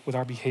do with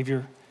our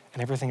behavior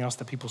and everything else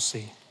that people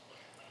see.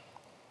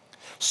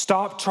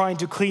 Stop trying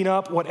to clean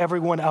up what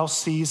everyone else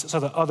sees so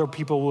that other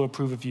people will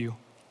approve of you.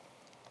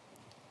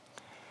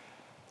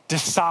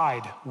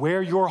 Decide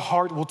where your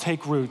heart will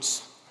take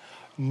roots.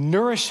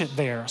 Nourish it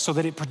there so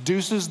that it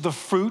produces the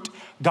fruit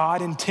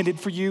God intended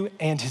for you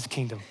and his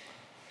kingdom.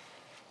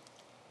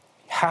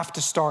 You have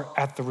to start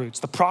at the roots.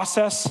 The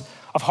process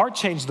of heart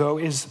change, though,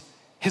 is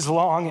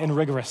long and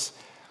rigorous.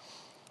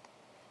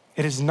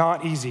 It is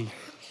not easy.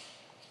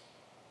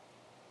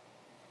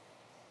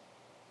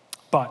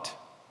 But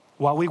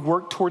while we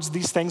work towards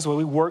these things, while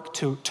we work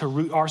to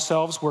root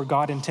ourselves where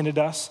God intended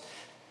us,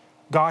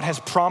 God has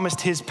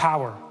promised his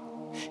power,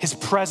 his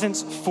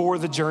presence for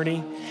the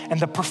journey, and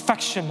the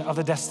perfection of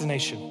the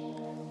destination.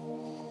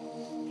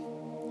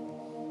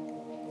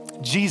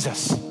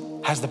 Jesus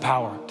has the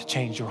power to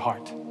change your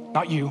heart.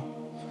 Not you,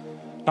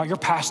 not your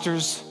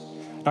pastors,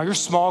 not your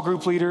small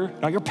group leader,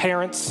 not your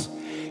parents.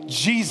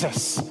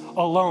 Jesus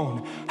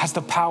alone has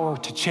the power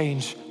to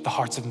change the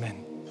hearts of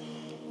men.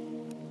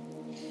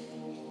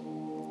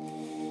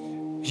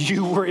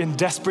 You were in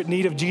desperate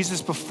need of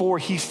Jesus before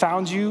he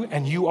found you,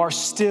 and you are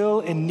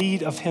still in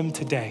need of him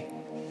today.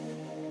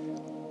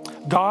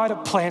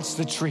 God plants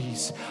the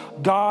trees.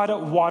 God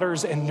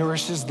waters and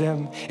nourishes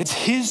them. It's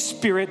his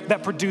spirit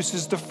that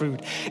produces the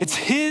fruit. It's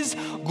his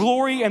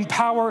glory and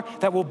power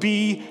that will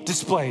be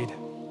displayed.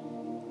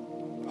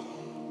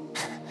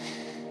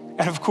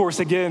 And of course,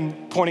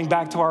 again, pointing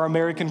back to our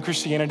American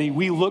Christianity,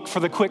 we look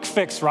for the quick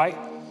fix, right?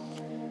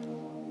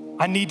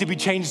 I need to be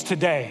changed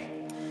today.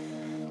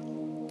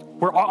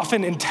 We're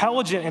often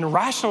intelligent and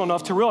rational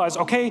enough to realize,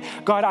 okay,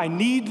 God, I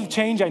need the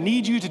change. I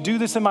need you to do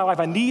this in my life.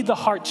 I need the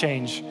heart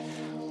change.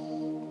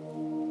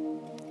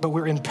 But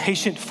we're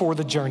impatient for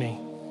the journey.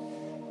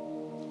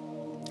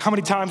 How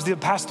many times the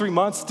past 3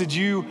 months did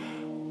you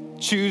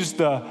choose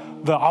the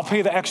I'll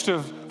pay the extra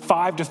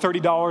 $5 to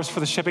 $30 for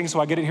the shipping so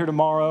I get it here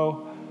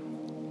tomorrow?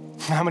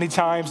 How many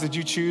times did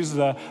you choose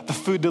the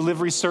food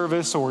delivery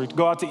service or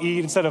go out to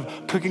eat instead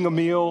of cooking a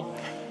meal?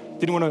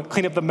 Didn't want to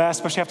clean up the mess,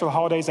 especially after the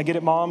holidays. I get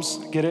it, moms,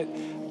 get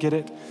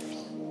it.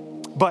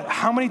 But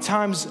how many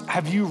times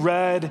have you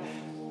read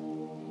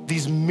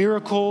these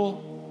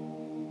miracle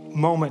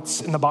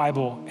moments in the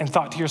Bible and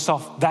thought to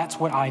yourself, that's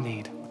what I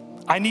need.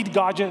 I need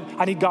God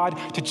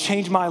to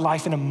change my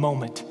life in a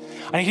moment.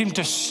 I need him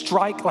to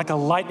strike like a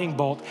lightning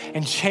bolt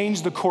and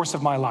change the course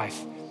of my life.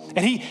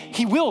 And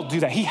he will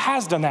do that. He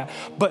has done that.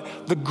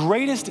 But the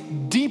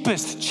greatest,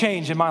 deepest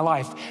change in my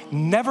life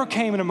never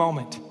came in a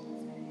moment.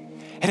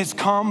 It has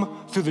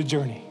come through the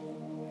journey.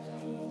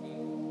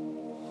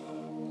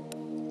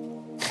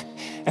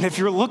 And if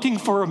you're looking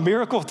for a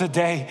miracle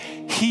today,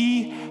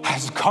 he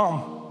has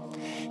come.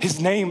 His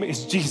name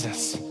is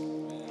Jesus.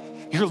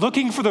 You're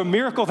looking for the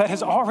miracle that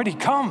has already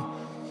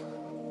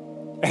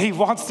come. And he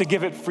wants to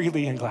give it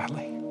freely and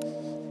gladly.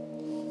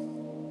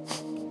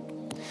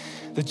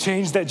 The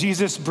change that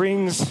Jesus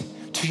brings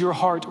to your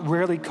heart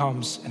rarely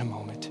comes in a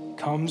moment. It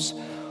comes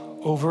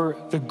over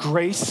the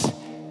grace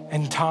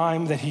and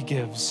time that he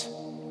gives.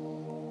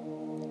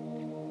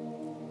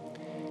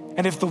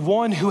 And if the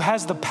one who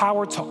has the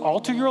power to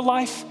alter your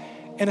life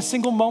in a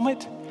single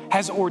moment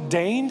has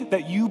ordained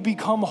that you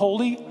become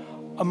holy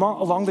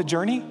along the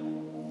journey,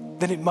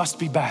 then it must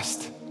be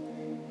best.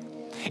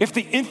 If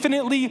the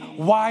infinitely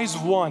wise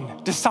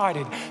one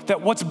decided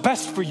that what's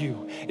best for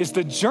you is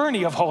the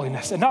journey of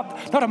holiness and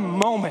not a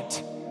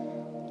moment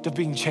of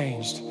being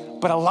changed,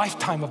 but a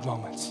lifetime of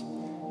moments,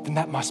 then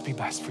that must be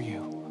best for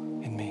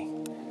you and me.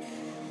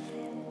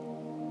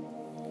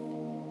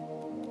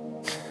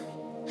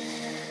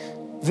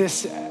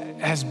 This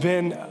has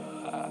been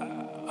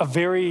a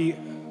very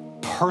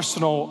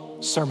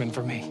personal sermon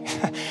for me.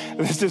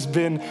 This has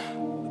been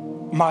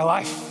my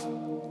life.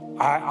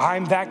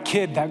 I'm that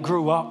kid that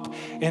grew up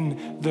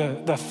in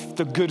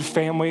the good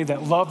family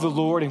that loved the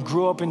Lord and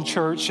grew up in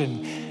church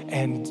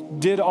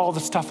and did all the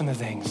stuff and the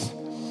things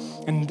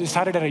and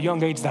decided at a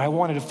young age that I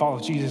wanted to follow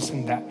Jesus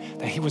and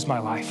that he was my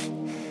life.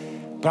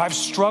 But I've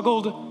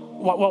struggled,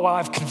 while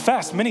I've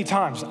confessed many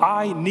times,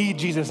 I need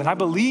Jesus and I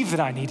believe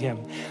that I need him.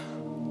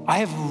 I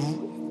have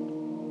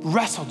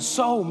wrestled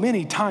so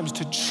many times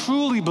to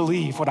truly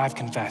believe what I've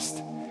confessed,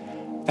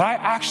 that I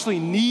actually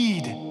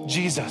need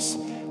Jesus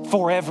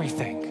for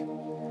everything.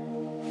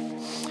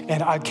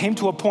 And I came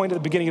to a point at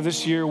the beginning of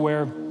this year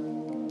where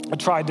I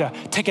tried to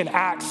take an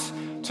axe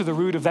to the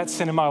root of that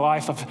sin in my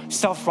life of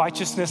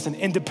self-righteousness and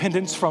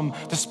independence from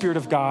the Spirit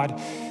of God.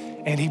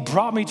 And he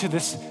brought me to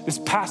this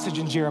passage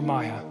in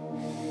Jeremiah.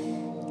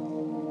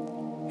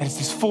 And it's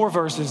these 4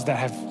 verses that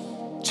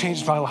have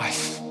changed my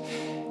life.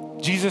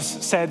 Jesus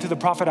said to the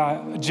prophet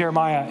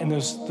Jeremiah in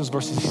those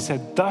verses, he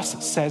said,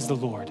 "Thus says the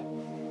Lord,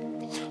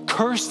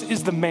 cursed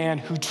is the man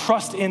who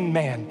trusts in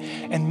man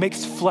and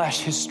makes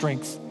flesh his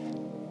strength,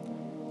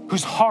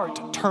 whose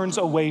heart turns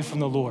away from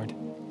the Lord.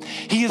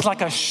 He is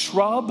like a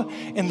shrub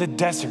in the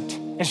desert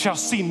and shall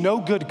see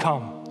no good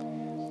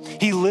come.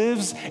 He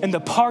lives in the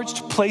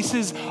parched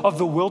places of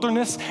the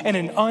wilderness and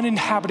in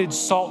uninhabited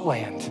salt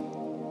land.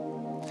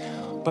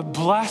 But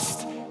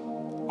blessed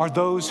are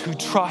those who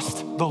trust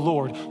the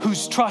Lord,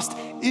 whose trust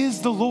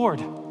is the Lord.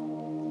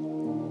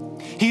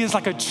 He is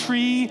like a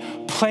tree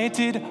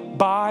planted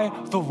by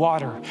the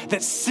water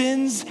that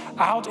sends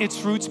out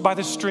its roots by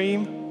the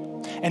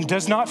stream and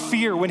does not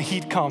fear when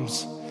heat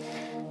comes.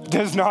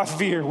 Does not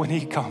fear when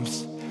heat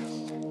comes.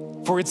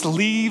 For its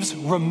leaves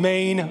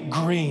remain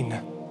green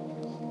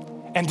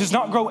and does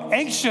not grow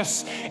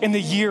anxious in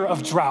the year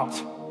of drought,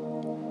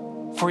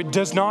 for it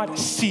does not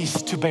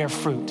cease to bear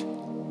fruit."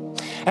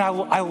 And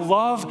I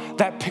love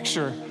that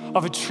picture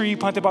of a tree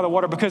planted by the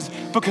water because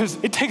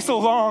it takes a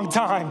long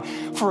time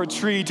for a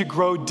tree to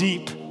grow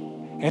deep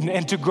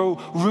and to grow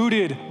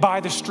rooted by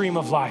the stream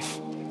of life.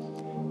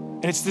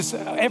 And it's this,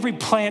 every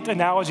plant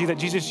analogy that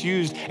Jesus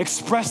used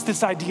expressed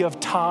this idea of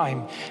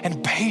time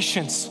and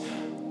patience,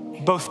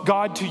 both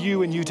God to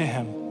you and you to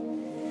him.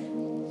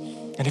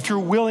 And if you're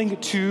willing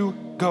to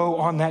go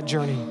on that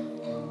journey,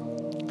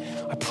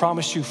 I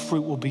promise you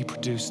fruit will be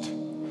produced.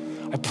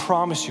 I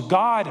promise you,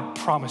 God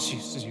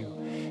promises you,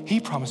 he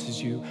promises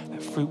you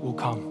that fruit will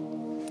come.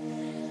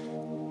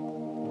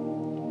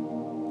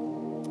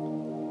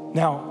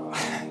 Now,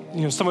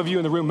 some of you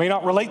in the room may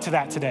not relate to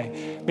that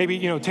today. Maybe,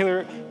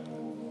 Taylor,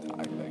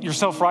 you're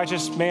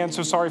self-righteous, man,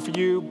 so sorry for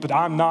you, but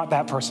I'm not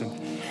that person.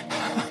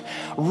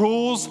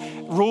 Rules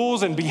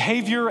and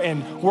behavior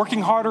and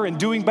working harder and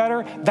doing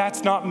better,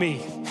 that's not me.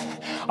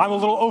 I'm a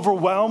little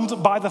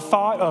overwhelmed by the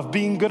thought of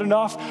being good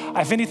enough.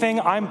 If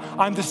anything,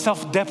 I'm the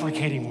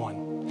self-deprecating one.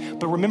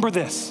 But remember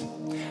this,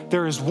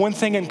 there is one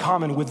thing in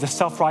common with the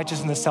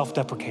self-righteous and the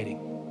self-deprecating: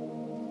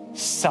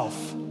 self.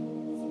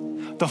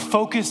 The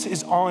focus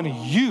is on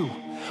you,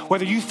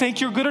 whether you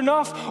think you're good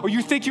enough or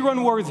you think you're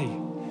unworthy.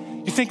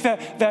 You think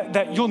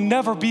that you'll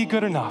never be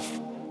good enough.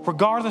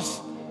 Regardless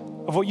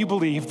of what you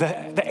believe,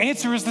 the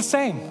answer is the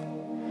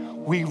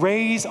same. We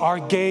raise our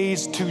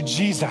gaze to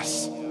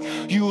Jesus.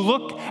 You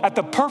look at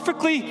the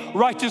perfectly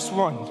righteous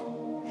one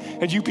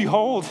and you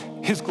behold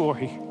his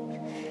glory.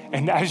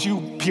 And as you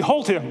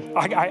behold him,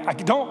 I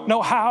don't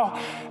know how,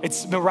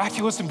 it's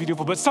miraculous and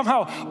beautiful, but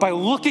somehow by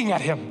looking at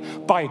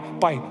him, by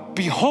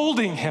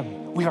beholding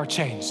him, we are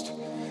changed.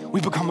 We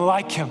become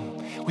like him.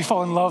 We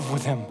fall in love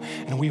with him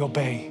and we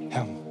obey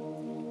him.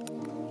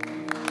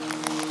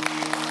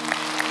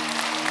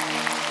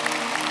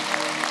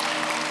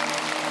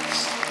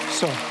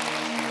 So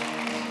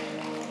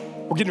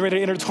we're getting ready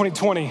to enter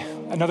 2020,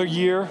 another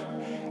year,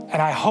 and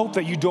I hope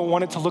that you don't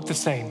want it to look the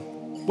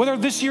same. Whether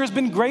this year has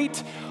been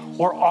great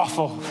or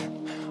awful,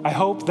 I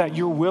hope that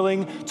you're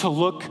willing to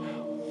look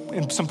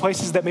in some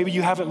places that maybe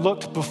you haven't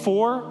looked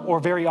before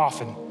or very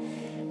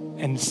often,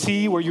 and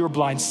see where you're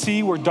blind,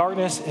 see where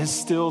darkness is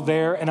still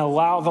there, and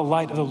allow the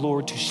light of the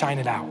Lord to shine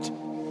it out.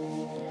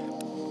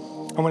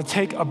 I want to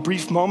take a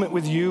brief moment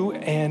with you,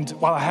 and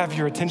while I have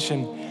your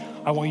attention,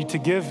 I want you to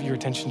give your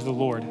attention to the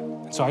Lord.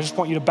 So I just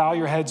want you to bow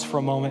your heads for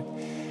a moment,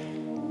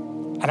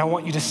 and I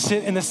want you to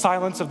sit in the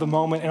silence of the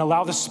moment and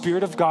allow the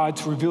Spirit of God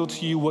to reveal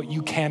to you what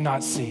you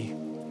cannot see.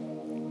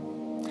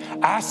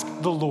 Ask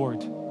the Lord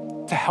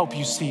to help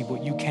you see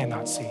what you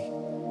cannot see.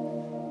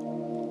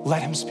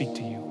 Let him speak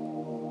to you.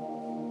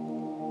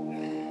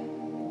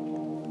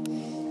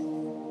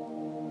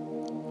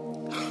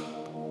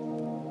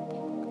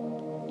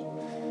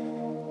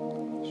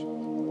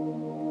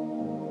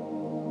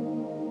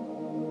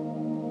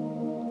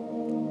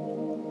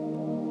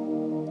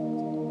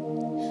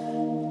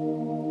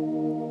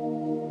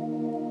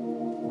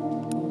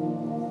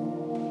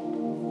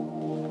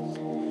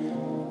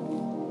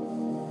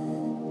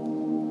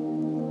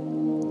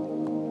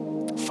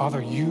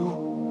 Father,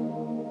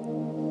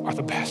 you are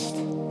the best.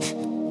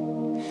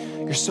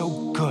 You're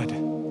so good.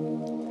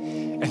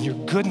 And your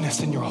goodness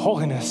and your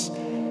holiness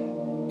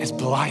is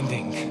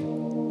blinding.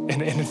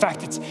 And in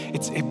fact,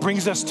 it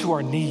brings us to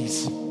our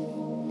knees.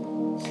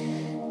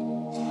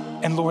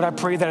 And Lord, I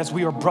pray that as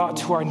we are brought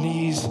to our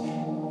knees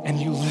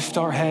and you lift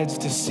our heads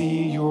to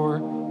see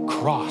your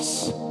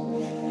cross,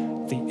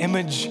 the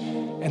image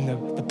and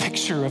the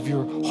picture of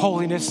your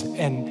holiness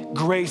and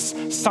grace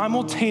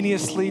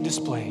simultaneously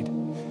displayed,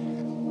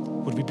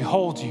 would we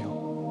behold you?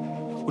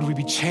 Would we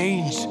be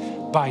changed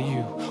by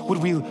you? Would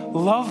we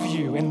love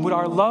you? And would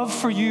our love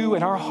for you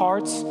and our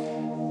hearts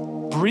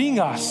bring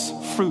us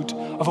fruit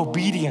of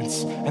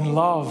obedience and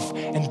love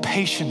and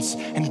patience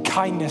and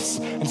kindness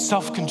and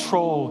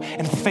self-control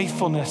and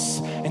faithfulness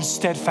and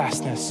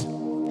steadfastness?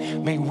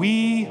 May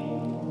we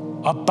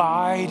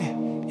abide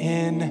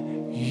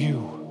in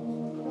you,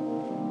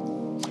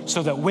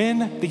 so that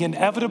when the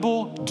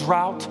inevitable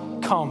drought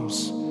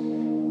comes,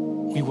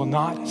 we will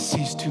not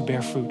cease to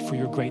bear fruit for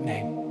your great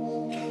name.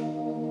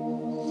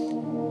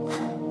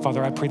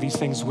 Father, I pray these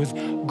things with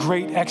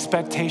great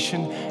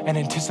expectation and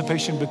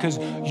anticipation because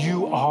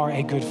you are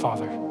a good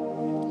Father.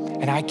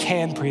 And I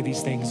can pray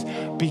these things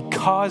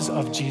because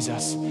of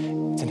Jesus.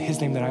 It's in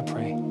his name that I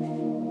pray.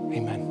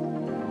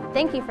 Amen.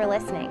 Thank you for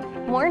listening.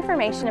 More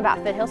information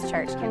about Foothills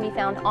Church can be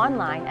found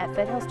online at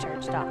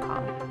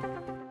foothillschurch.com.